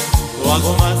parte no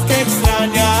hago más que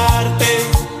extrañarte.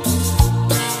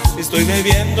 Estoy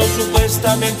bebiendo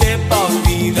supuestamente pa'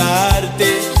 olvidarte,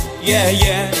 yeah,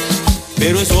 yeah.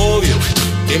 Pero es obvio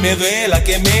que me duela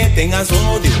que me tengas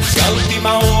odio. Si a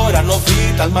última hora no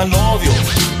fui tal mal novio,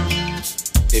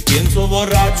 te pienso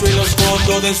borracho y los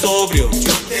fotos de sobrio.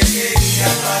 Yo te quería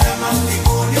para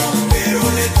matrimonio, pero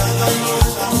le estás dando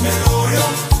esa velorio.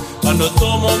 Cuando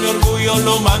tomo mi orgullo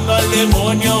lo mando al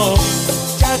demonio,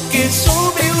 ya que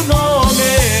sobrio no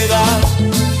me da.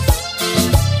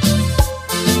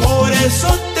 Por eso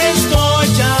te estoy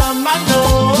llamando.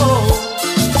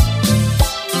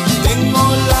 Tengo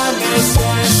la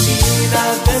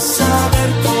necesidad de saber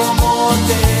cómo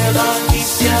te va y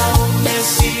si aún me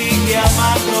sigue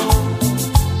amando.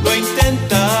 Lo he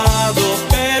intentado,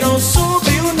 pero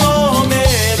sobrio no me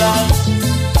da.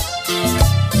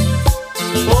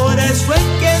 Por eso es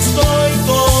que estoy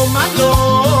tomando.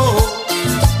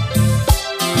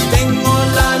 Tengo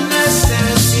la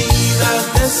necesidad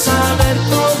de saber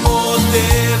cómo te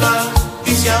va y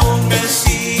si aún me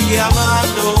sigue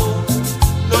amando.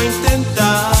 Lo he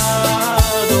intentado.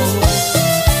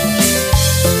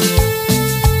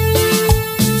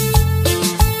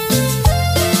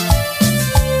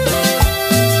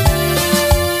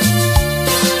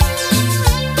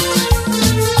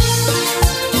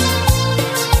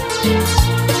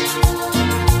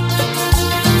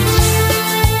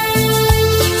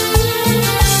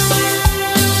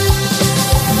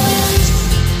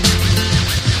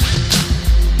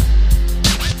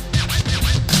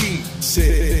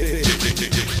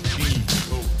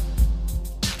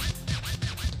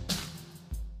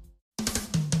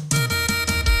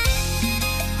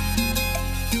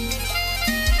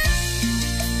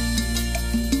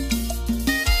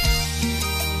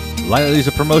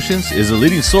 Lisa Promotions is the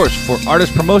leading source for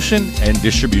artist promotion and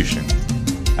distribution.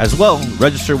 As well,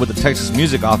 register with the Texas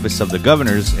Music Office of the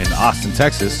Governors in Austin,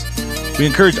 Texas. We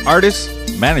encourage artists,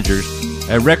 managers,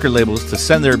 and record labels to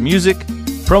send their music,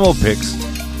 promo pics,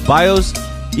 bios,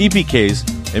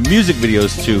 EPKs, and music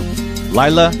videos to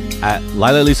Lila at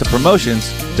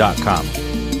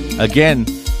LilaLisaPromotions.com. Again,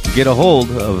 to get a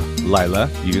hold of Lila,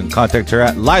 you can contact her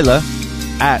at Lila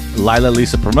at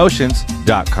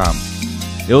LilaLisaPromotions.com.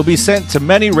 It will be sent to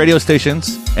many radio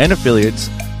stations and affiliates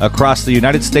across the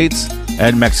United States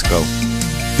and Mexico.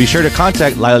 Be sure to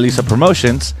contact Lila Lisa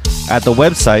Promotions at the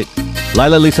website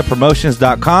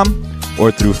LilaLisaPromotions.com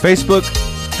or through Facebook,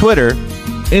 Twitter,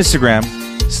 Instagram,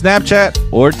 Snapchat,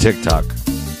 or TikTok.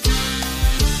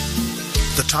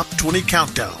 The Top 20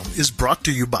 Countdown is brought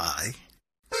to you by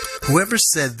whoever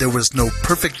said there was no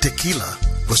perfect tequila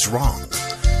was wrong.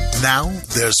 Now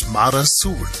there's Mara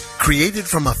Azul. Created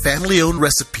from a family-owned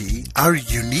recipe, our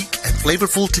unique and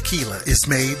flavorful tequila is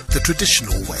made the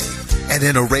traditional way and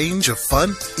in a range of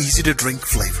fun, easy-to-drink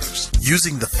flavors.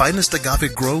 Using the finest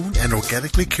agave grown and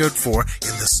organically cared for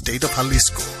in the state of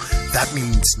Jalisco. That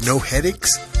means no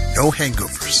headaches, no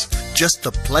hangovers. Just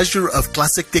the pleasure of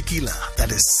classic tequila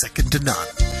that is second to none.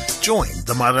 Join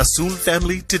the Mara Azul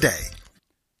family today.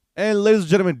 And ladies and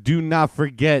gentlemen, do not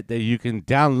forget that you can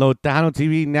download Tejano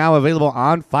TV, now available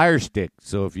on Fire Stick.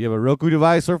 So if you have a Roku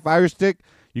device or Fire Stick,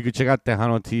 you can check out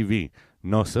Tejano TV.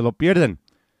 No se lo pierden.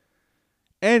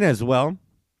 And as well,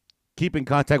 keep in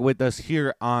contact with us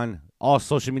here on all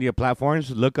social media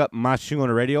platforms. Look up Mas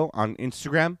Chingon Radio on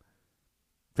Instagram,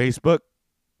 Facebook,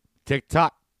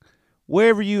 TikTok,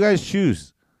 wherever you guys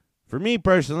choose. For me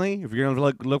personally, if you're going to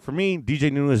look for me, DJ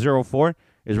Nune04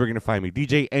 is where you're going to find me.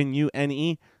 DJ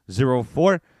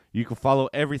NUNE04. You can follow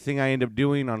everything I end up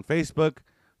doing on Facebook,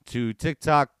 to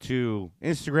TikTok, to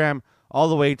Instagram, all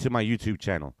the way to my YouTube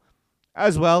channel.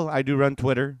 As well, I do run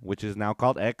Twitter, which is now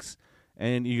called X,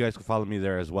 and you guys can follow me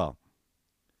there as well.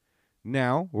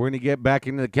 Now, we're going to get back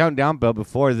into the countdown, but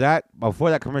before that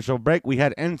commercial break, we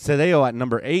had Encedeo at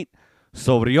number 8,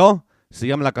 Sobre Yo, Se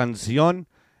Llama La Canción,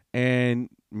 and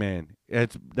man,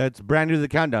 that's brand new to the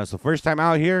countdown. So first time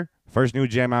out here, first new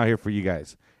jam out here for you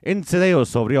guys. Encedeo,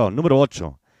 Sobre Yo, número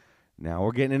 8. Now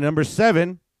we're getting to number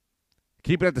 7,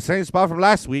 keeping it at the same spot from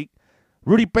last week,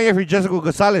 Rudy Peña for Jessica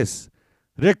Gonzalez.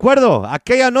 Recuerdo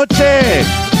aquella noche.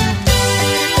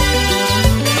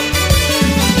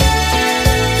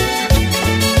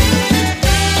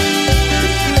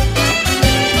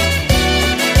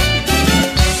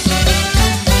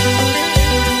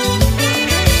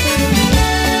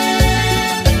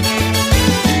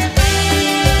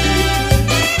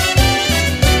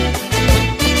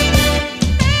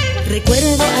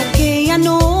 Recuerdo aquella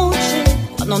noche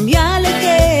cuando me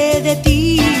alejé de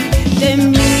ti. Te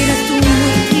miras tú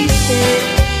muy triste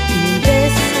y un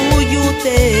beso yo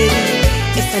te di.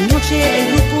 Esa noche el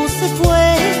grupo se fue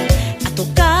a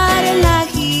tocar en la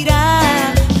gira,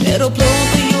 pero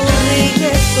pronto yo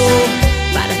regreso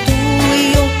para tú y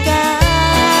yo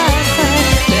casa.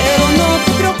 Pero no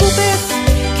te preocupes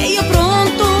que yo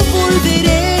pronto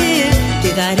volveré. Te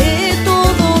daré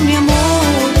todo mi amor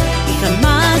y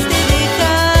jamás te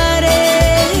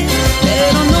dejaré.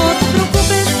 Pero no te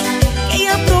preocupes que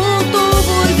ya pronto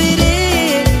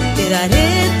volveré. Te daré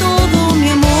todo mi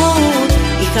amor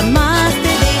y jamás te dejaré.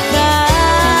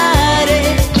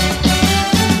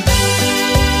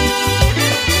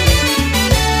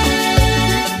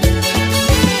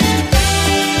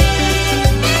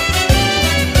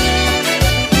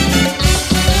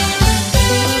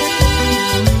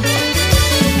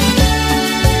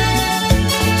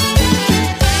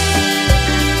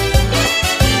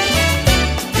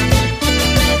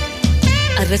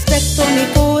 Al respecto mi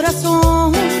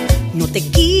corazón, no te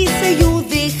quise yo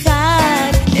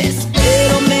dejar.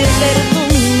 Espero me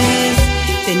perdones,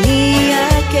 tenía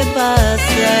que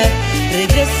pasar.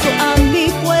 Regreso a mi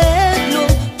pueblo,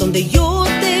 donde yo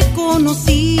te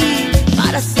conocí.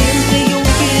 Para siempre yo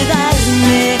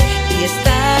quedarme y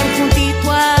estar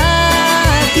juntito a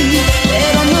ti.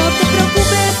 Pero no te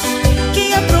preocupes, que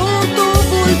ya pronto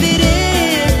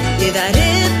volveré. Te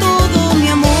daré todo mi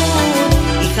amor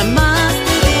y jamás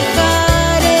te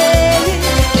dejaré.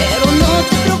 Pero no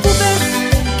te preocupes,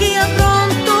 que ya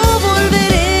pronto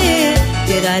volveré.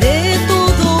 Te daré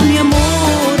todo mi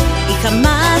amor y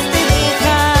jamás te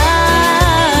dejaré.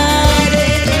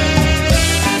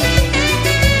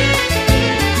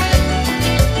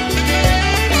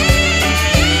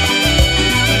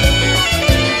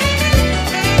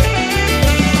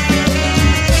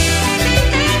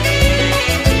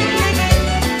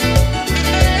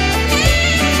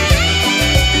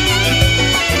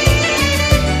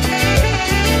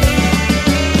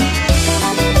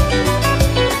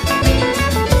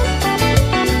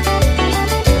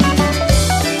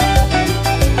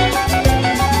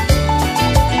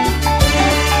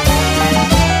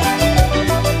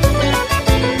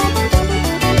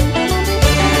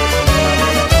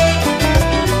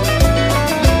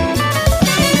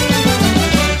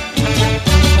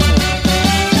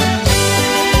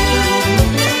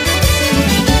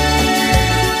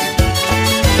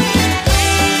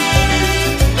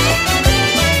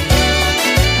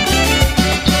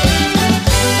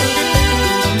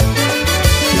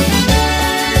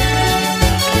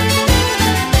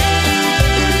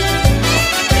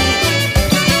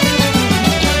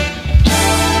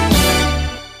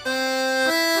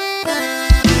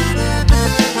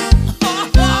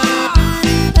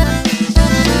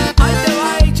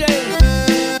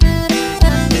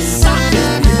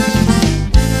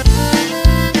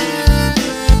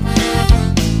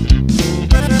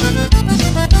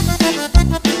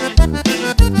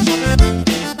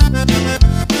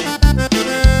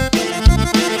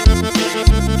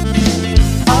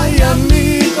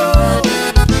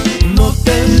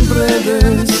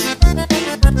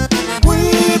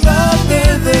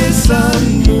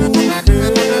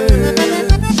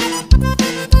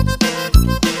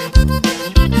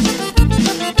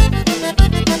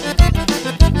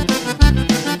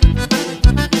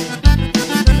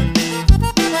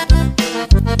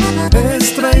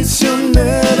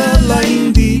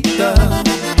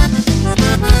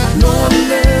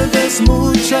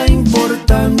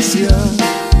 distancia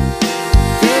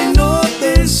que no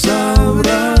te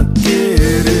sabrá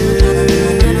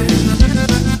querer.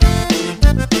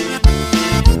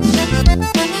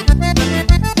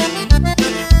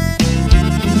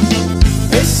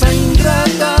 Esa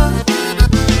ingrata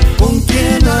con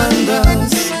quien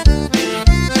andas,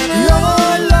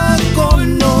 yo la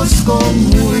conozco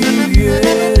muy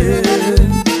bien.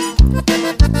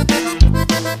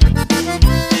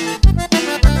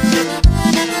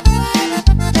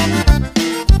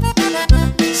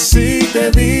 Si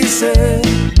te dice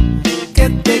que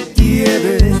te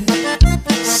quiere,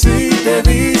 si te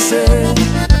dice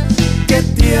que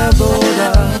te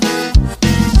adora,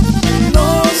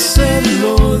 no se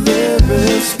lo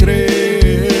debes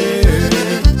creer.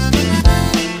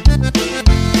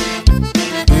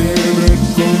 Te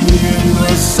recomiendo a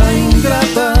esa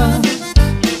ingrata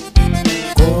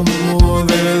como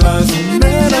de las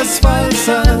meras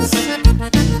falsas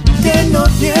que no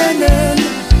tienen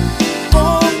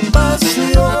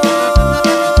compasión.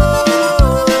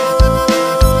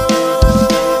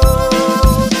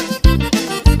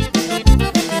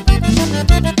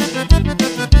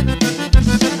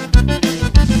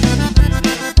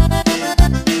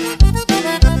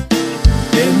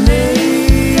 En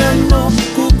ella no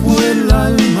cupo el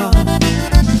alma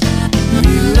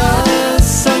ni la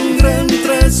sangre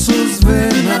entre sus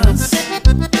venas.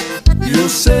 Yo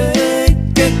sé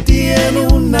que tiene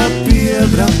una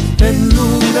piedra en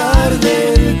lugar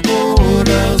del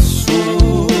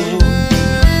corazón.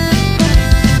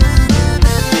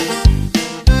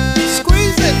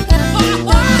 Squeeze it.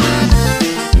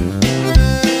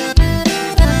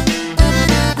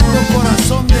 Puro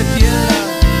corazón de piedra.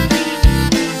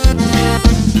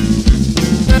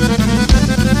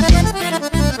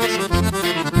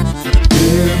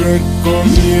 Te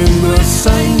recomiendo a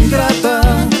esa ingrata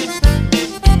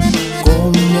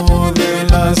como de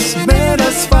las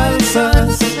veras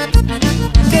falsas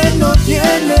que no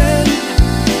tienen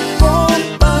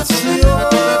compasión.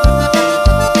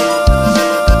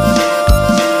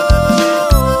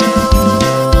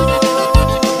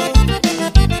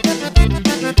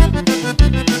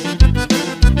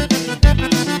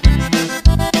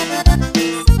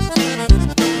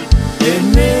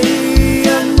 En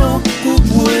ella no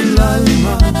cupo el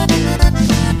alma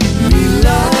ni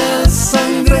la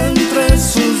sangre entre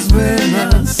sus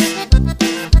venas.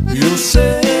 Yo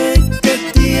sé que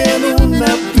tiene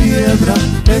una piedra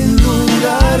en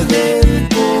lugar del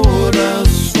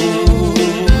corazón.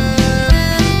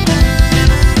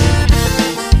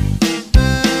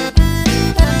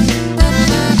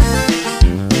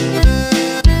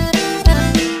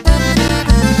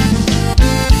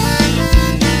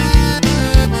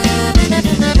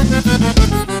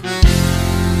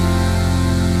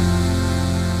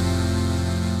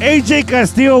 AJ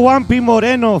Castillo, Juanpi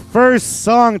Moreno, first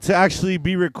song to actually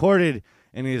be recorded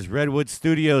in his Redwood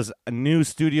studios, new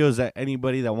studios that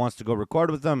anybody that wants to go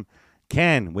record with them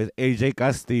can, with AJ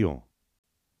Castillo.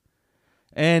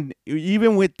 And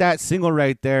even with that single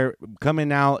right there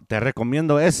coming out, Te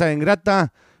Recomiendo Esa Ingrata,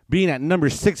 being at number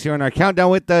 6 here on our countdown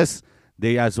with us,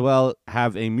 they as well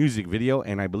have a music video,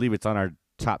 and I believe it's on our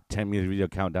top 10 music video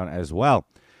countdown as well.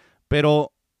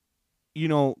 Pero, you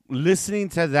know, listening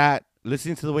to that,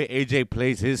 listening to the way AJ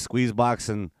plays his squeeze box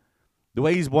and the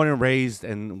way he's born and raised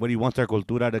and what he wants our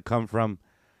cultura to come from,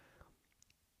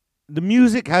 the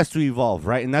music has to evolve,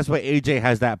 right? And that's why AJ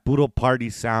has that puro party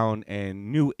sound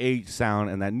and new age sound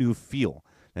and that new feel,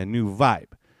 that new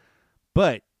vibe.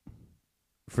 But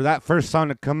for that first song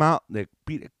to come out, the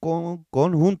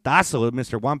conjuntazo with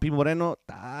Mr. Juanpi Moreno,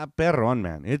 está perrón,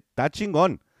 man. Está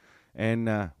chingón.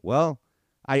 And, well,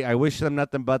 I wish them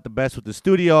nothing but the best with the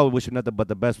studio. I wish them nothing but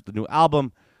the best with the new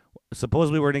album.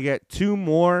 Supposedly we're going to get 2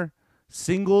 more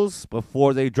singles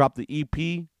before they drop the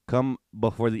EP come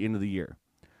before the end of the year.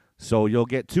 So you'll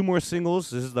get 2 more singles.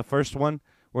 This is the first one.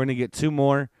 We're going to get 2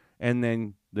 more, and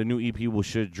then the new EP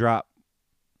should drop.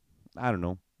 I don't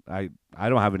know. I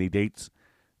don't have any dates.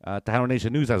 Tejano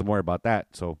Nation News has more about that.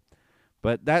 So,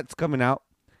 but that's coming out,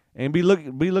 and be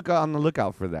look on the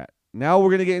lookout for that. Now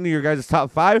we're going to get into your guys'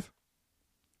 top 5.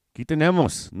 Aquí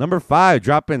tenemos number 5,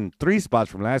 dropping 3 spots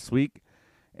from last week,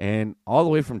 and all the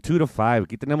way from 2 to 5.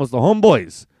 Aquí tenemos the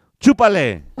Homeboys.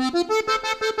 Chúpale.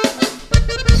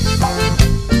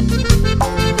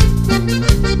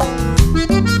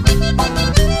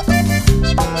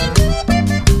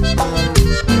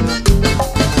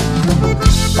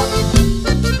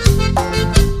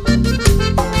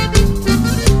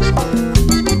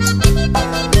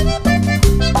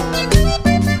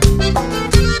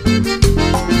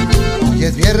 Hoy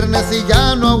es viernes y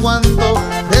ya no aguanto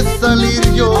de salir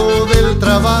yo del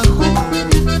trabajo.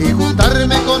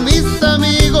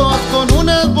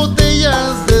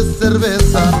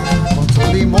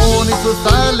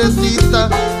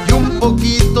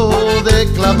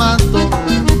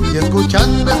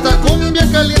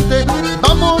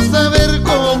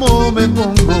 cómo me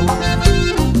pongo.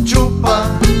 Chupa,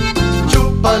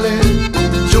 chúpale,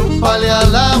 chúpale a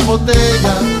la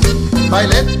botella.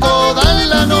 Bailé toda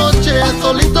la noche,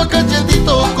 solito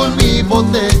cachetito con mi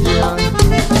botella.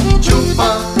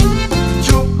 Chupa,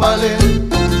 chúpale,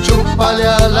 chúpale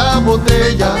a la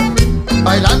botella.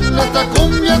 Bailando esta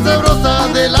cumbia sabrosa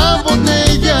de la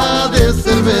botella de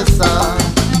cerveza.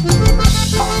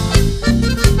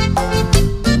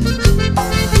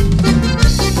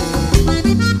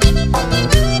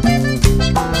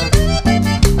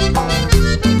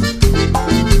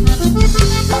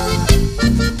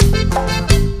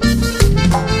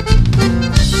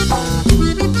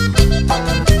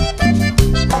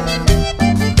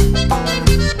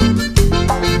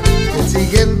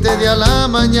 A la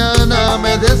mañana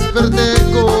me desperté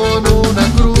con una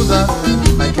cruda.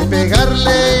 Hay que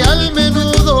pegarle al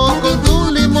menudo con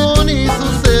su limón y su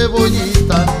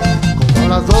cebollita. Como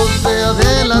a las 12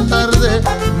 de la tarde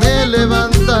me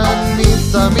levantan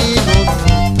mis amigos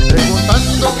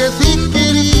preguntando que si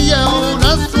quería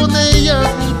unas botellas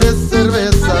de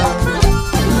cerveza.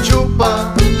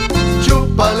 Chupa,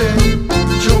 chúpale,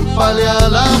 chúpale a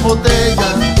la botella.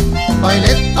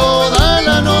 Bailé toda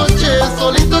la noche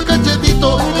solito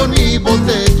cachetito con mi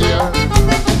botella.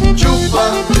 Chupa,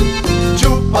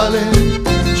 chúpale,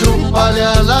 chúpale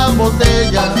a la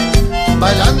botella.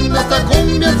 Bailando esta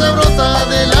cumbia sabrosa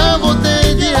de la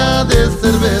botella de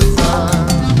cerveza.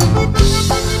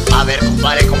 A ver,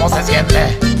 compadre, ¿cómo se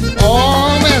siente? Oh,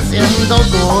 me siento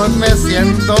good, me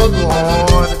siento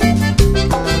good.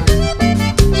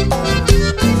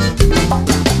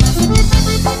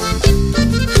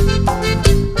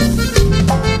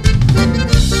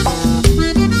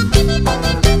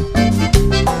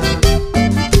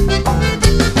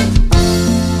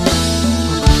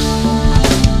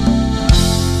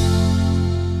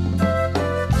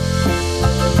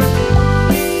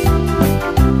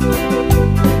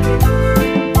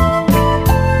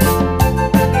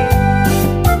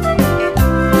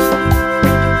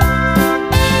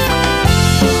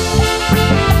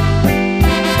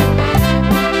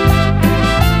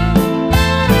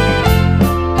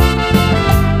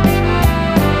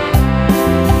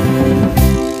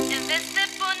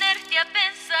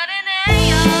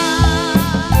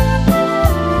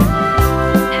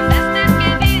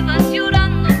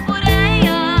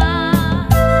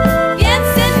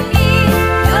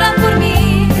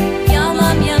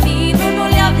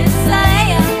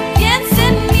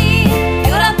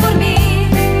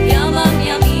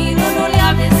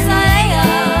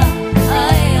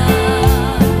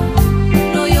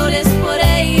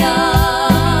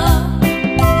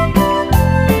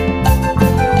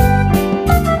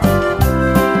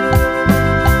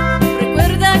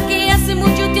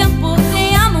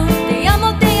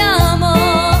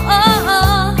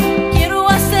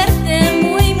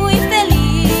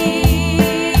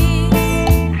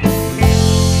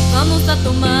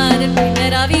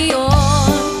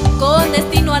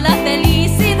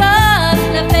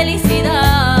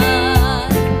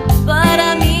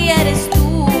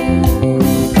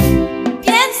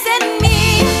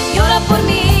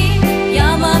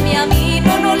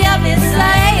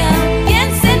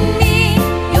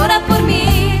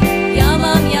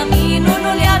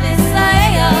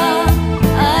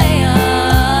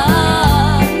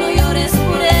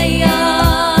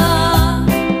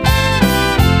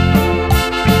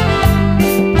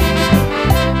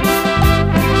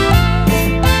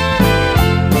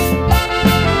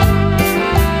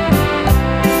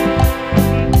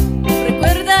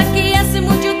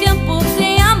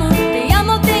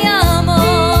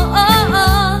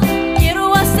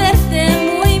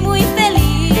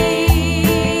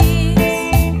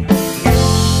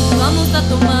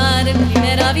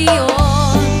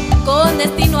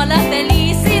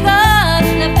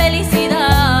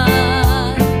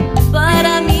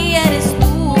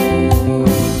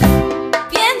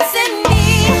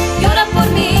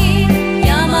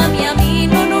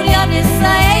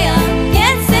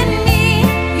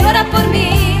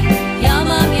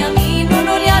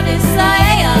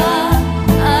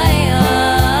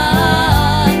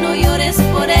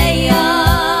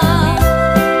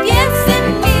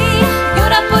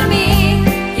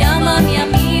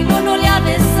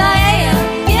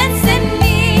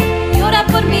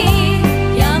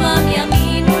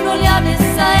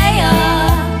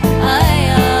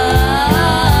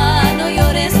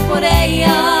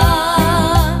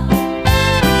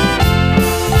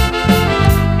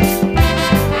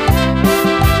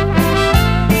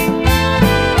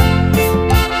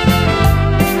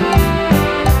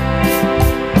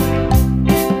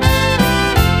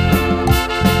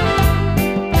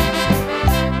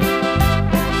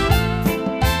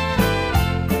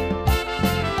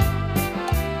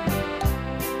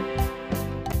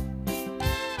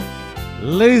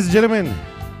 ladies and gentlemen,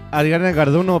 Ariana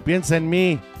Garduno, Piensa en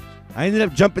mí. I ended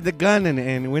up jumping the gun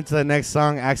and went to the next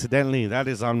song accidentally. That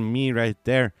is on me right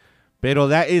there. Pero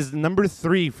that is number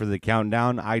 3 for the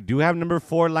countdown. I do have number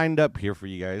 4 lined up here for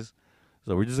you guys.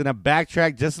 So we're just going to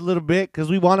backtrack just a little bit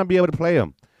because we want to be able to play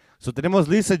them. So tenemos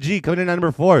Lisa G coming in at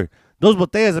number 4. Dos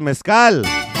botellas de mezcal.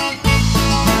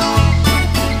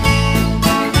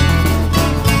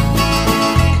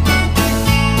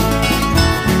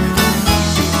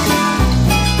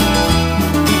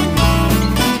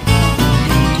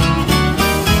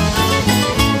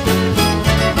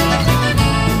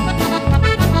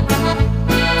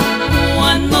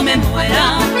 Cuando me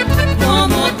muera,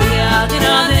 cómo te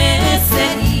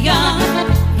agradecería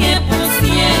que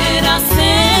pusieras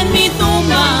en mi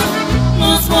tumba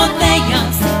 2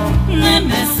 botellas de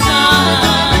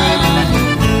mezcal,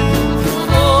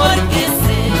 porque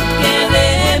sé que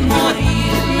de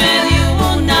morirme de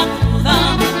una cruda,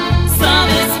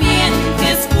 sabes bien que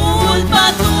es culpa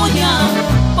tuya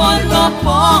por no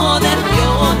poderte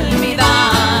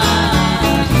olvidar.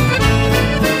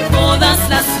 Todas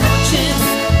las noches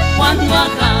cuando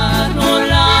agarro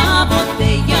la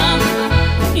botella,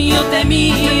 yo te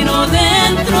miro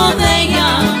dentro de ella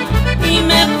y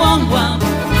me pongo a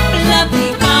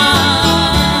platicar.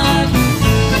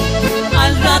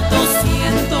 Al rato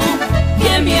siento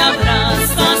que me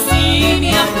abrazas y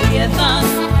me aprietas,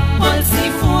 cual si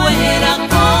fuera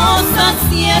cosa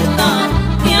cierta.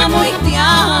 Te amo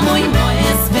y no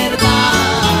es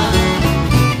verdad.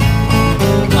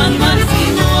 Cuando al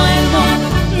fin vuelvo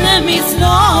de mis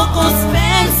locos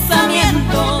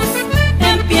pensamientos,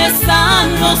 empiezan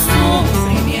los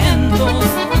sufrimientos,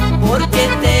 porque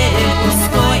te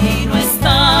busco y no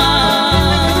estás.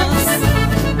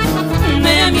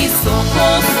 De mis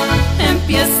ojos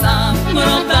empieza a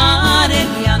brotar el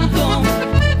llanto,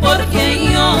 porque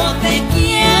yo te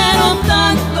quiero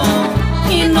tanto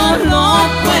y no lo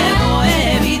puedo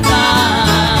evitar.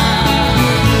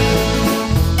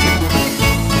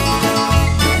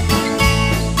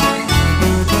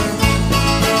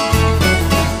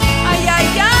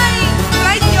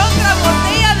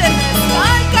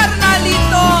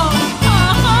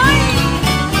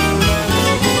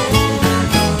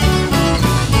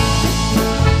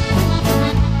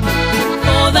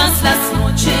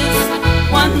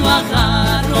 Cuando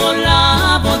agarro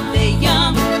la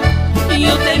botella,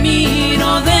 yo te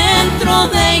miro dentro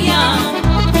de ella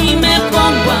y me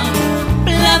pongo a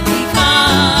platicar.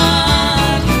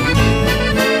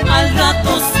 Al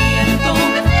rato siento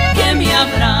que me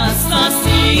abrazas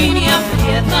y me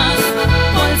aprietas,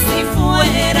 cual si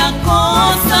fuera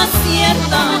cosa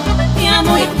cierta. Te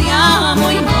amo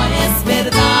y no es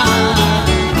verdad.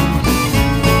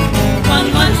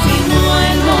 Cuando al fin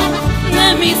vuelvo de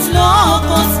mis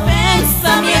locos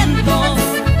pensamientos,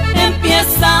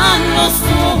 empiezan los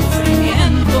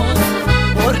sufrimientos,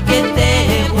 porque te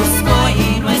busco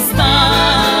y no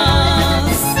estás.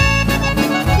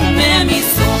 De mis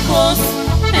ojos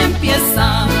empieza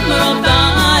a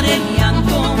brotar el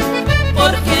llanto,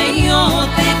 porque yo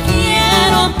te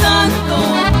quiero tanto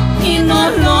y no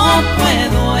lo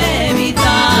puedo evitar.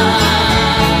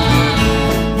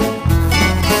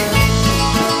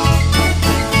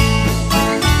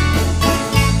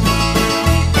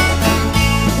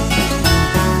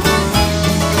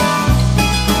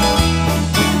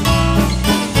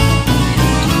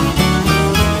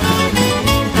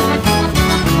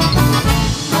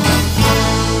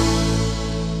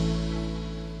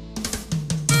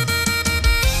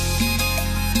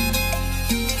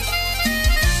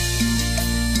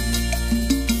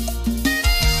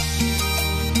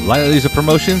 Lila Lisa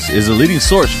Promotions is a leading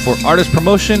source for artist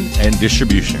promotion and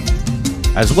distribution.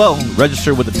 As well,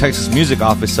 register with the Texas Music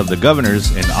Office of the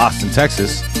Governors in Austin,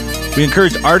 Texas. We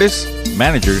encourage artists,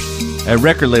 managers, and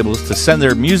record labels to send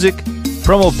their music,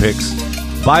 promo pics,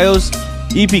 bios,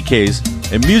 EPKs,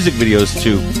 and music videos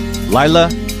to Lila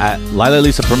at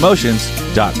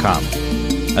LilaLisaPromotions.com.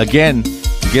 Again,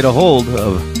 to get a hold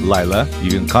of Lila,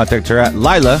 you can contact her at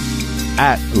Lila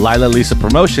at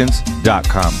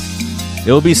LilaLisaPromotions.com.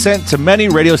 It will be sent to many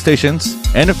radio stations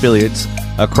and affiliates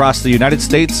across the United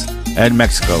States and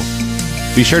Mexico.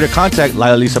 Be sure to contact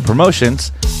Lila Lisa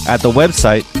Promotions at the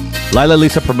website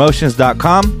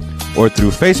LilaLisaPromotions.com or through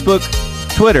Facebook,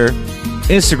 Twitter,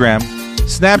 Instagram,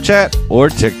 Snapchat, or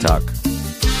TikTok.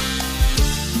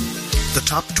 The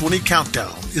Top 20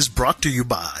 Countdown is brought to you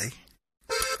by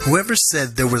whoever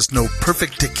said there was no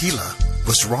perfect tequila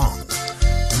was wrong.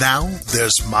 Now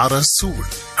there's Mara Azul,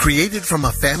 Created from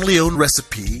a family-owned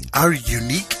recipe, our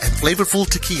unique and flavorful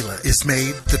tequila is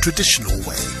made the traditional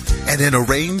way and in a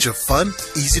range of fun,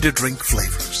 easy-to-drink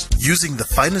flavors. Using the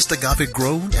finest agave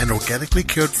grown and organically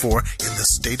cared for in the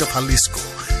state of Jalisco.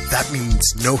 That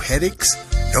means no headaches,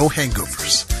 no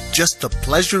hangovers. Just the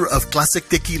pleasure of classic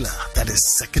tequila that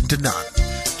is second to none.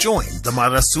 Join the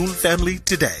Mar Azul family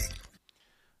today.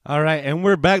 All right, and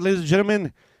we're back, ladies and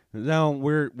gentlemen. Now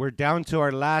we're down to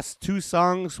our last two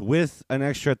songs with an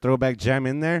extra throwback jam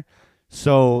in there.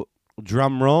 So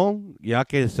drum roll, ya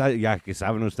que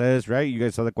saben ustedes, right? You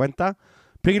guys saw the cuenta.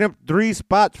 Picking up 3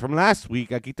 spots from last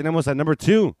week. Aquí tenemos at number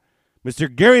 2, Mr.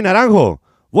 Gary Naranjo.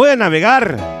 Voy a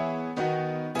navegar.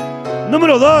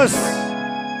 Número 2.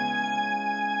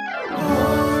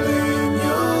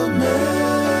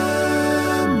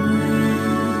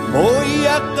 Voy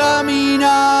a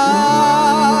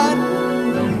caminar,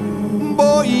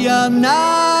 voy a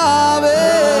navegar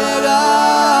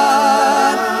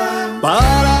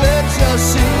para ver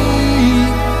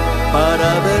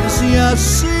si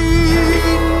así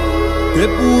te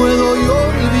puedo yo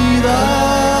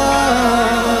olvidar.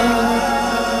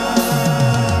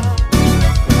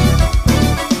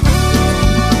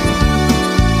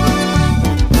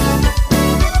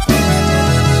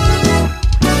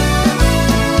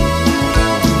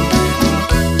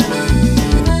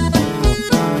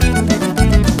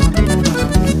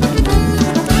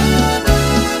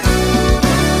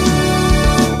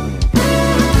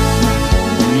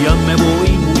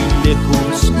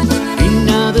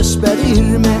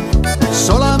 Despedirme,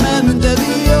 solamente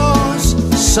Dios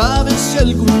sabe si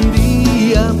algún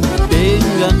día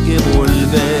tenga que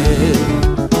volver.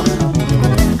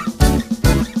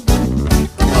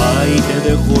 Ay, te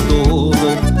dejo todo,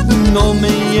 no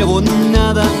me llevo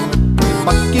nada,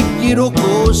 ¿pa' qué quiero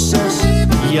cosas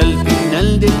y al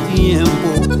final del tiempo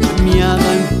me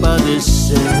hagan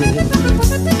padecer?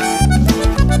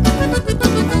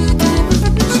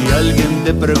 Si alguien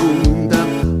te pregunta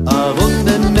 ¿a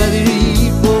dónde me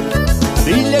dirijo?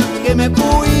 Dile que me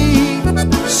fui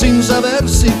sin saber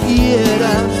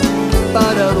siquiera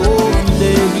para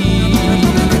dónde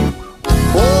ir.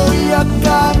 Voy a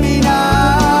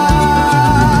caminar,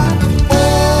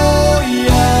 voy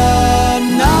a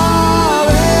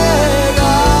navegar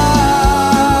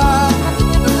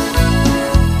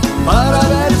para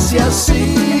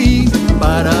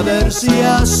ver si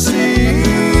así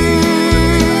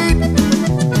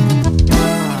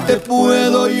te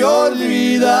puedo yo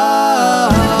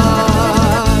olvidar.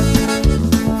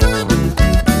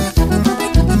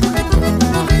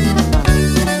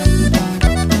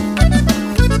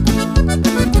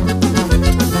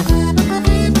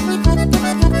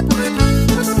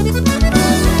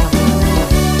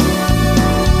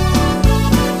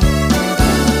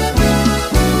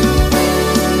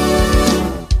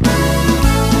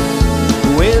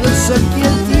 Puede ser que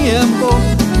el tiempo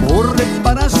corre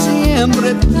para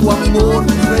siempre tu amor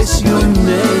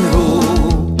traicionero.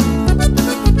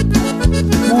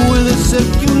 Puede ser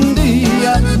que un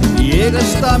día llegue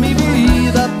hasta mi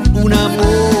vida un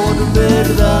amor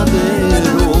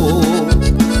verdadero.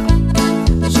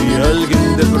 Si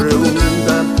alguien te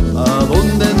pregunta a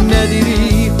dónde me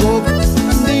dirijo,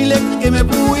 dile que me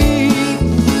fui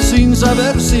sin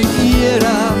saber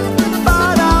siquiera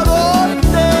para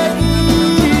dónde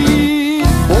ir.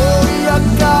 Voy a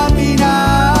caminar,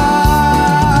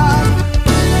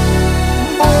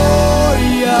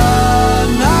 voy a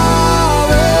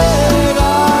navegar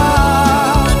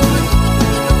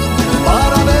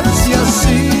para ver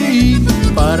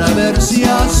si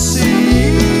así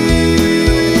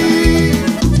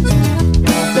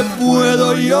te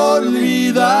puedo yo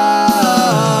olvidar.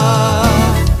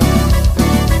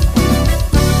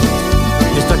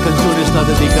 Esta canción está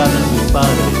dedicada a mi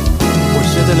padre,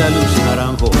 José de la Luz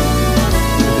Naranjo.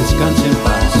 Descanse en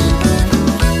paz.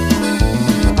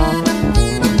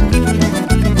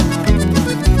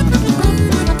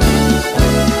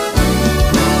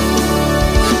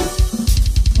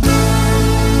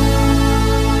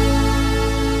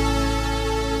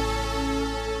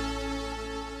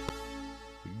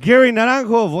 Gary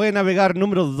Naranjo, Voy a Navegar,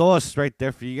 número 2, right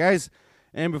there for you guys.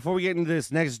 And before we get into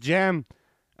this next jam,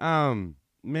 man,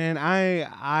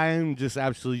 I'm just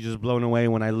absolutely just blown away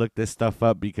when I look this stuff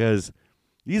up, because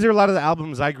these are a lot of the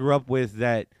albums I grew up with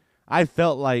that I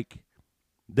felt like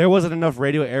there wasn't enough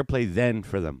radio airplay then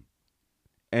for them.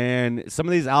 And some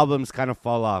of these albums kind of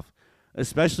fall off,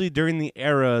 especially during the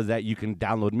era that you can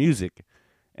download music.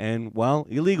 And, well,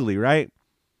 illegally, right?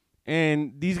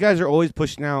 And these guys are always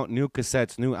pushing out new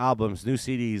cassettes, new albums, new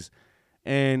CDs.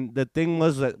 And the thing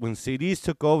was that when CDs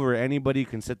took over, anybody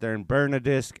can sit there and burn a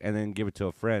disc and then give it to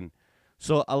a friend.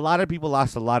 So a lot of people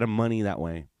lost a lot of money that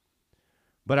way.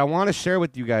 But I want to share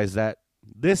with you guys that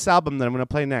this album that I'm going to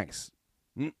play next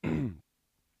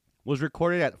was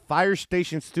recorded at Fire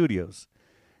Station Studios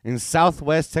in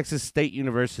Southwest Texas State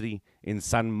University in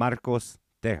San Marcos,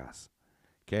 Texas.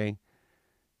 Okay?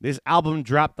 This album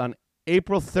dropped on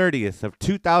April 30th of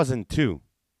 2002.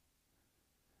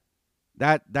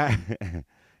 That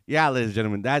yeah, ladies and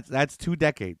gentlemen, that's 2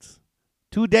 decades.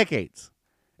 2 decades.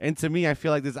 And to me, I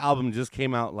feel like this album just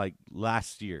came out like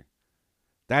last year.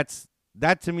 That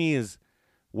to me is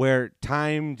where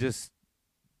time just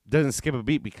doesn't skip a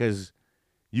beat, because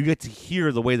you get to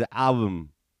hear the way the album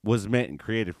was meant and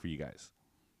created for you guys.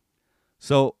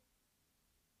 So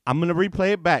I'm going to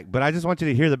replay it back, but I just want you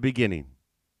to hear the beginning.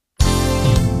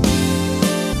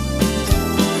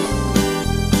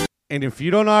 And if you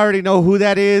don't already know who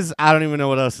that is, I don't even know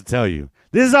what else to tell you.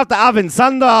 This is off the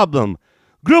Avanzando album.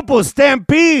 Grupo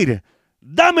Stampede,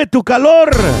 Dame Tu Calor.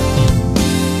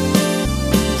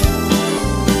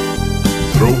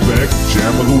 Throwback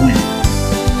Jam of the Week.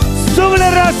 Súbele,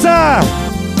 raza.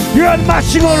 You're on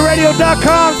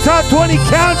MachingOnRadio.com Top 20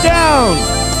 Countdown.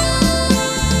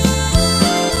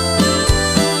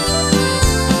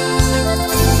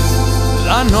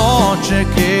 La noche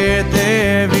que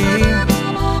te vi,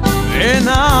 me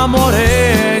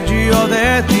enamoré yo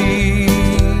de ti.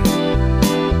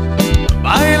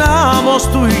 Bailamos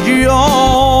tú y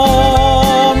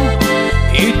yo,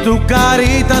 y tu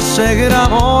carita se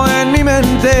grabó en mi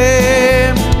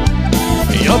mente.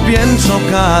 Yo pienso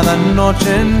cada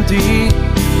noche en ti,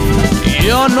 y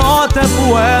yo no te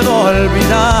puedo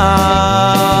olvidar.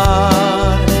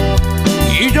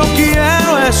 Y yo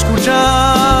quiero escuchar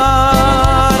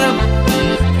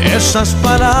esas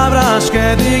palabras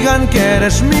que digan que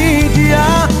eres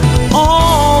mía.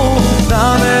 Oh,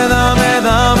 dame, dame,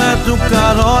 dame tu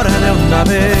calor de una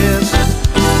vez.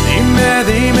 Dime,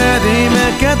 dime,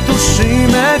 dime que tú sí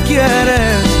me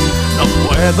quieres. No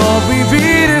puedo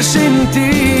vivir sin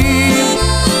ti.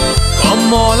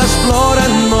 Como las flores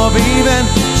no viven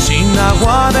sin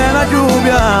agua de la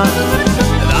lluvia.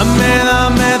 Dame,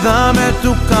 dame, dame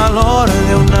tu calor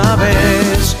de una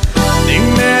vez.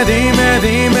 Dime, dime,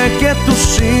 dime que tú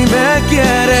sí me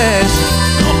quieres.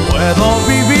 No puedo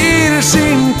vivir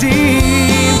sin ti.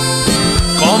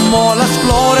 Como las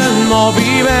flores no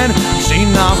viven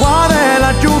sin agua de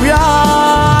la lluvia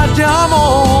de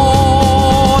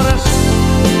amor.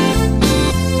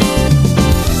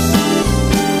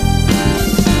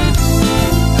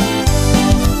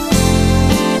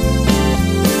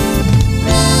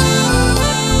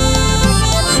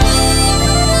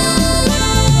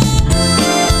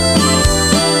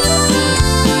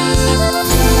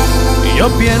 Yo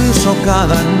pienso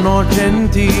cada noche en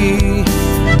ti,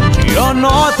 yo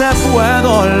no te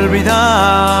puedo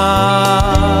olvidar.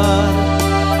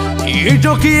 Y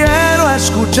yo quiero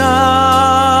escuchar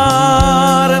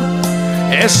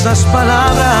estas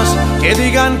palabras que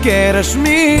digan que eres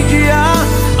mía.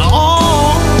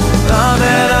 Oh,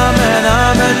 dame, dame,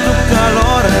 dame tu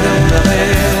calor de una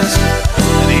vez.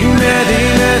 Dime,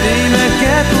 dime, dime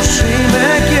que tú sí me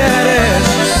quieres.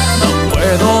 No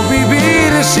puedo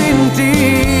vivir sin ti.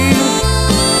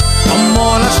 Como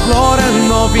las flores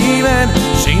no viven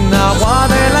sin agua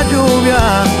de la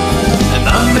lluvia.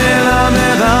 Dame, dame,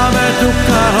 dame tu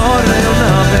calor de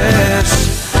una vez.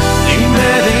 Dime,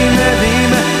 dime,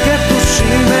 dime que tú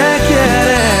sí me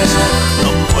quieres.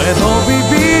 No puedo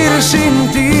vivir sin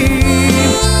ti.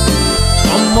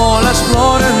 Como las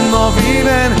flores no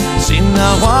viven sin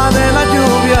agua de la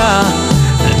lluvia.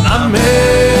 Dame.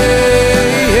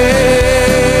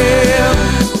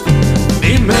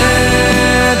 Dime,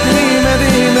 dime,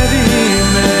 dime,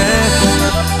 dime,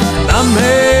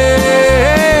 dame,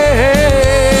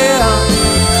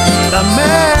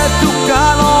 dame tu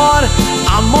calor,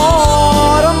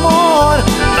 amor, amor,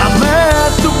 dame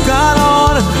tu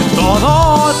calor, todo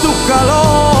tu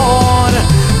calor,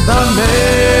 dame.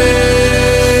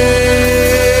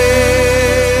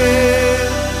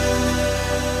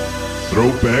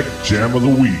 Throwback Jam of the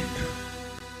Week.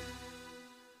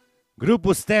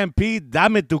 Grupo Stampede,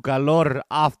 Dame Tu Calor,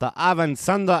 off the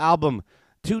Avanzando album,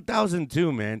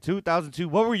 2002, man, 2002.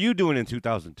 What were you doing in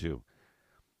 2002?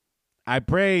 I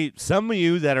pray some of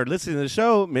you that are listening to the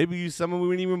show, maybe some of you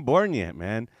weren't even born yet,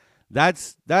 man.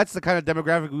 That's the kind of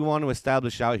demographic we want to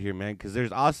establish out here, man, because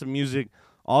there's awesome music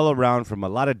all around from a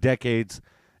lot of decades,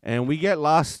 and we get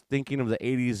lost thinking of the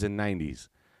 80s and 90s.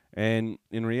 And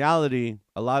in reality,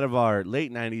 a lot of our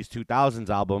late 90s, 2000s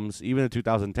albums, even the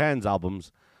 2010s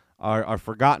albums, are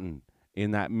forgotten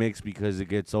in that mix because it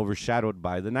gets overshadowed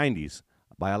by the 90s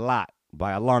by a lot,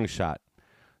 by a long shot.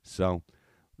 So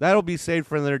that'll be saved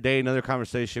for another day, another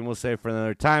conversation. We'll save for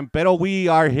another time. Pero we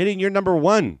are hitting your number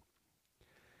 1.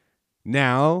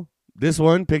 Now, this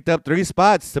one picked up 3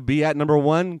 spots to be at number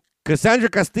 1. Cassandra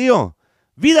Castillo,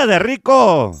 Vida de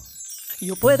Rico.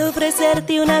 Yo puedo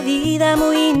ofrecerte una vida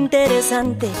muy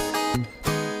interesante,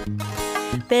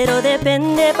 pero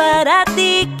depende para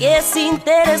ti que es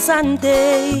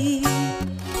interesante.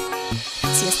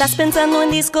 Si estás pensando en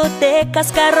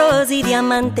discotecas, carros y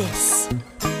diamantes,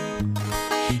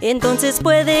 entonces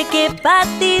puede que para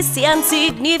ti sean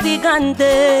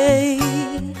significantes.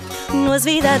 No es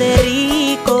vida de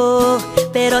rico,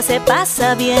 pero se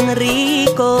pasa bien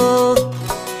rico.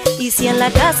 Y si en la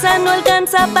casa no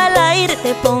alcanza para ir,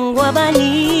 te pongo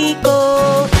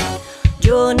abanico.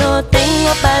 Yo no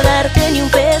tengo para darte ni un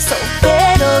peso,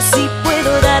 pero sí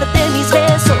puedo darte mis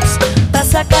besos. Pa'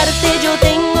 sacarte yo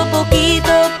tengo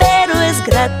poquito, pero es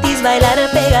gratis bailar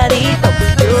pegadito.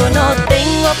 Yo no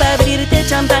tengo para abrirte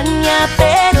champaña,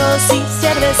 pero sí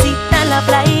cervecita en la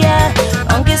playa.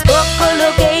 Aunque es poco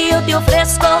lo que yo te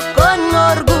ofrezco con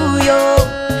orgullo,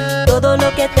 todo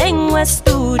lo que tengo es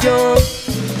tuyo.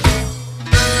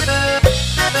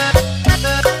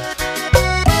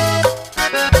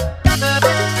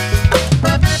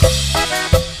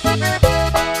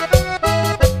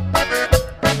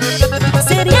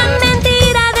 Sería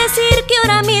mentira decir que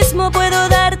ahora mismo puedo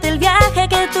darte el viaje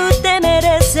que tú te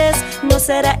mereces. No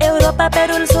será Europa,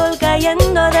 pero el sol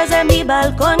cayendo desde mi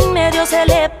balcón medio se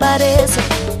le parece.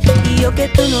 Y yo que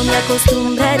tú no me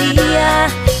acostumbraría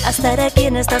a estar aquí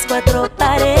en estas 4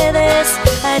 paredes.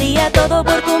 Haría todo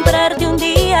por comprarte un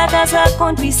día casa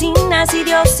con piscina si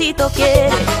Diosito quiere.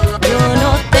 Yo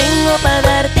no tengo para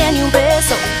darte ni un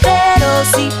beso, pero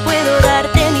sí puedo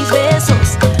darte mis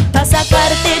besos. Pa'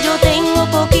 sacarte yo tengo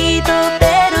poquito,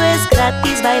 pero es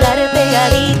gratis bailar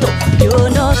pegadito. Yo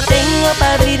no tengo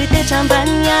para abrirte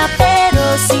champaña,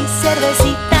 pero sí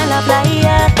cervecita en la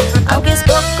playa. Aunque es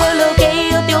poco lo que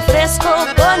yo te ofrezco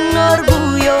con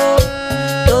orgullo,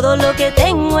 todo lo que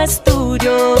tengo es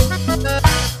tuyo.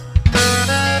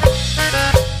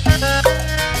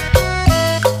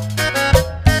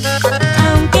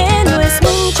 Aunque no es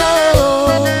mucho,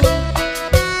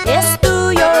 es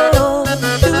tuyo,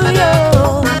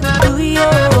 tuyo, tuyo.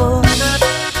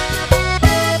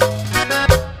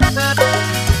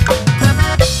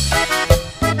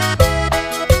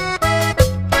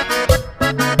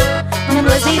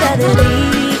 No es vida de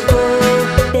rico,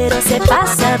 pero se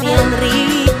pasa bien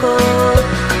rico.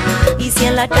 Y si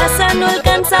en la casa no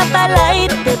alcanza para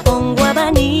ir, te pongo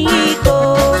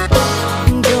abanico.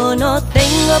 Yo no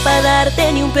tengo para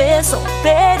darte ni un peso,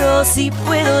 pero sí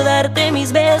puedo darte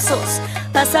mis besos.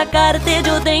 Pa' sacarte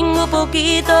yo tengo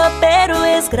poquito, pero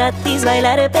es gratis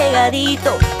bailar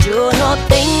pegadito. Yo no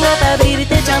tengo para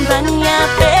abrirte champaña,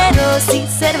 pero sí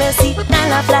cervecita en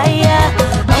la playa.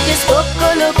 Aunque es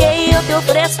poco lo que yo te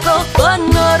ofrezco con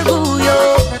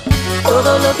orgullo,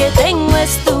 todo lo que tengo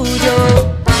es tuyo.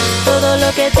 Todo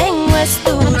lo que tengo es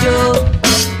tuyo.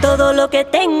 Todo lo que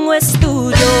tengo es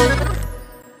tuyo.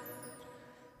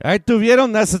 All right,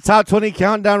 tuvieron. That's the top 20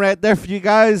 countdown right there for you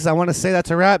guys. I want to say that's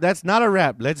a wrap. That's not a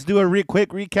wrap. Let's do a quick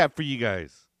recap for you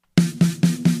guys.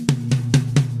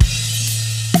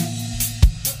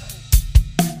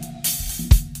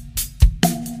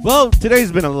 Well,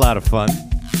 today's been a lot of fun.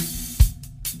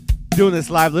 Doing this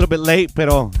live a little bit late,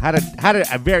 pero had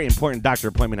a very important doctor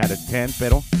appointment at 10,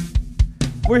 pero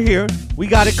we're here. We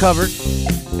got it covered.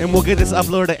 And we'll get this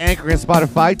uploaded to Anchor and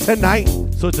Spotify tonight,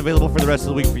 so it's available for the rest of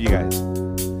the week for you guys.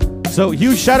 So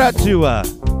huge shout out to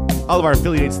all of our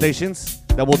affiliated stations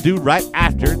that we'll do right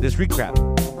after this recap.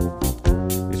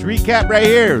 This recap right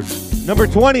here. Number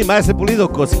 20, Maese Pulido,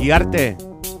 Cosquillarte.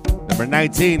 Number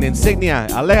 19, Insignia,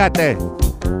 Aléjate.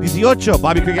 18,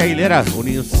 Bobby Craig Aguilera,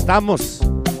 Unidos Estamos.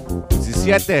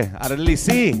 17, Arely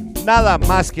C, Nada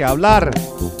Más Que Hablar.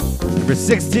 Number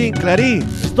 16, Clarí,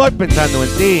 Estoy Pensando En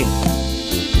Ti.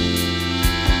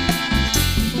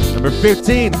 Number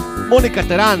 15, Mónica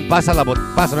Terán,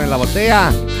 Pásame en la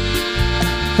Botella.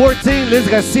 14, Liz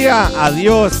García,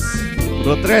 Adiós.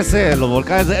 Número 13, Los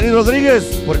Volcanes de Eddie Rodríguez,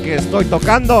 Porque Estoy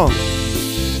Tocando.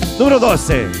 Número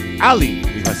 12, Ali,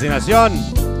 Mi Fascinación.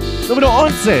 Número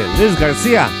 11, Liz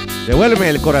García, Devuélveme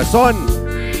el Corazón.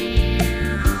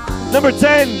 Number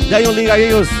 10, Daniel Lee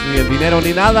Gallegos, Ni el Dinero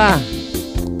Ni Nada.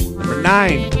 Number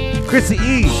 9, Chrissy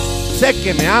E, Sé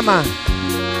Que Me Ama.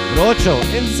 Número 8,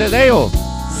 Encedeo,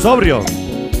 Sobrio.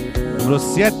 Número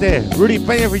 7, Rudy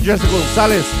Peña y Jessica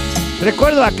González,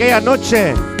 Recuerdo Aquella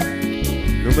Noche.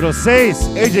 Número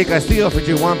 6, AJ Castillo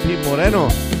y Juan P. Moreno,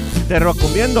 Te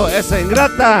Recomiendo Esa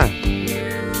Ingrata.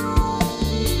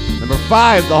 Number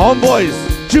 5, The Homeboys,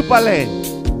 Chúpale.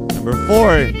 Number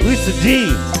 4, Luisa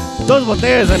G, 2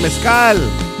 botellas de mezcal.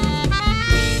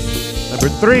 Number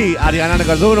 3, Ariana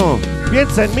Garduno,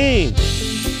 Piensa en mí.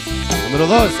 Número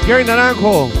 2, Gary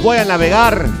Naranjo, Voy a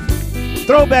navegar.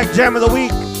 Throwback Jam of the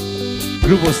Week,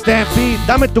 Grupo Stampede,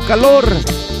 Dame tu calor.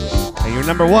 And your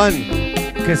number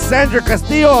 1, Cassandra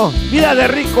Castillo, Vida de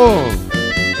Rico.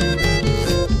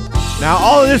 Now,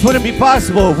 all of this wouldn't be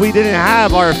possible if we didn't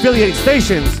have our affiliated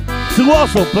stations to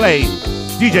also play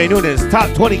DJ Nune's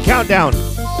Top 20 Countdown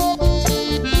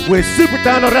with Super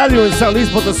Tejano Radio in San Luis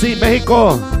Potosí,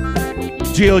 Mexico,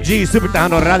 GOG Super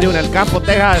Tejano Radio in El Campo,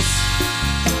 Texas,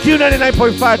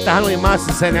 Q99.5 Tejano y Más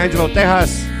in San Angelo,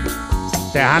 Texas,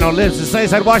 Tejano Lives in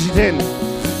Sunnyside, Washington,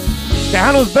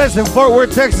 Tejano's Best in Fort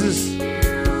Worth, Texas,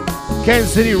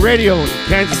 Kansas City Radio in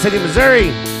Kansas City,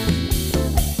 Missouri,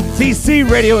 TC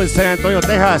Radio in San Antonio,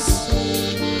 Texas,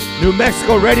 New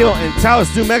Mexico Radio in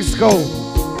Taos, New Mexico,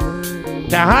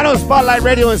 Tejano Spotlight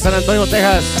Radio in San Antonio,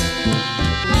 Texas,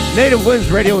 Native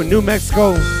Winds Radio in New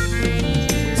Mexico,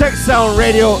 Tech Sound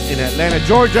Radio in Atlanta,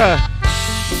 Georgia,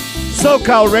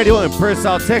 SoCal Radio in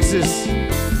Purcell, Texas,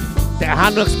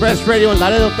 Tejano Express Radio in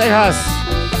Laredo, Texas,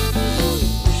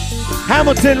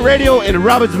 Hamilton Radio in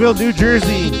Robbinsville, New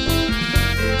Jersey,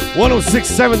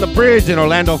 106.7 The Bridge in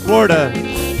Orlando, Florida,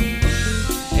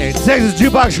 and Texas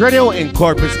Jukebox Radio in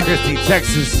Corpus Christi,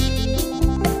 Texas.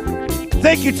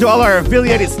 Thank you to all our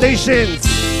affiliated stations.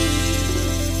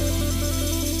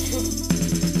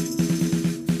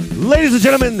 Ladies and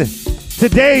gentlemen,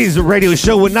 today's radio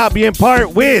show would not be in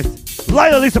part with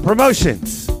Lila Lisa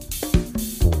Promotions.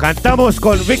 Cantamos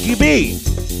con Vicky B,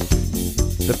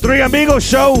 The Three Amigos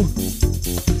Show,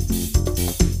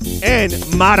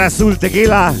 and Mar Azul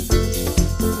Tequila.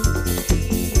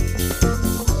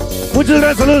 Muchos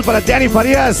gracias, saludos para Danny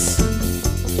Farias.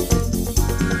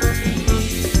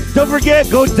 Don't forget,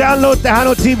 go download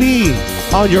Tejano TV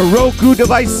on your Roku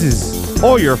devices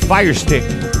or your Fire Stick.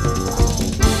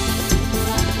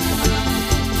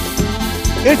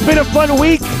 It's been a fun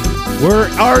week.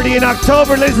 We're already in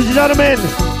October, ladies and gentlemen.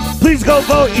 Please go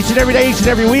vote each and every day, each and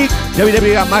every week.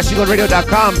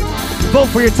 www.mashingonradio.com. Vote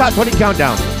for your top 20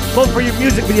 countdown. Vote for your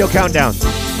music video countdown.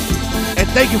 And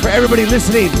thank you for everybody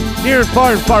listening, near and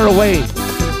far away.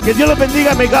 Que Dios los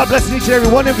bendiga. May God bless each and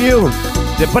every one of you.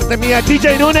 De parte mía,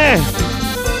 DJ Nune.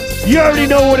 You already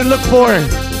know what to look for.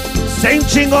 Same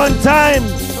chingon time.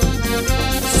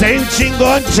 Same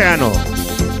chingon channel.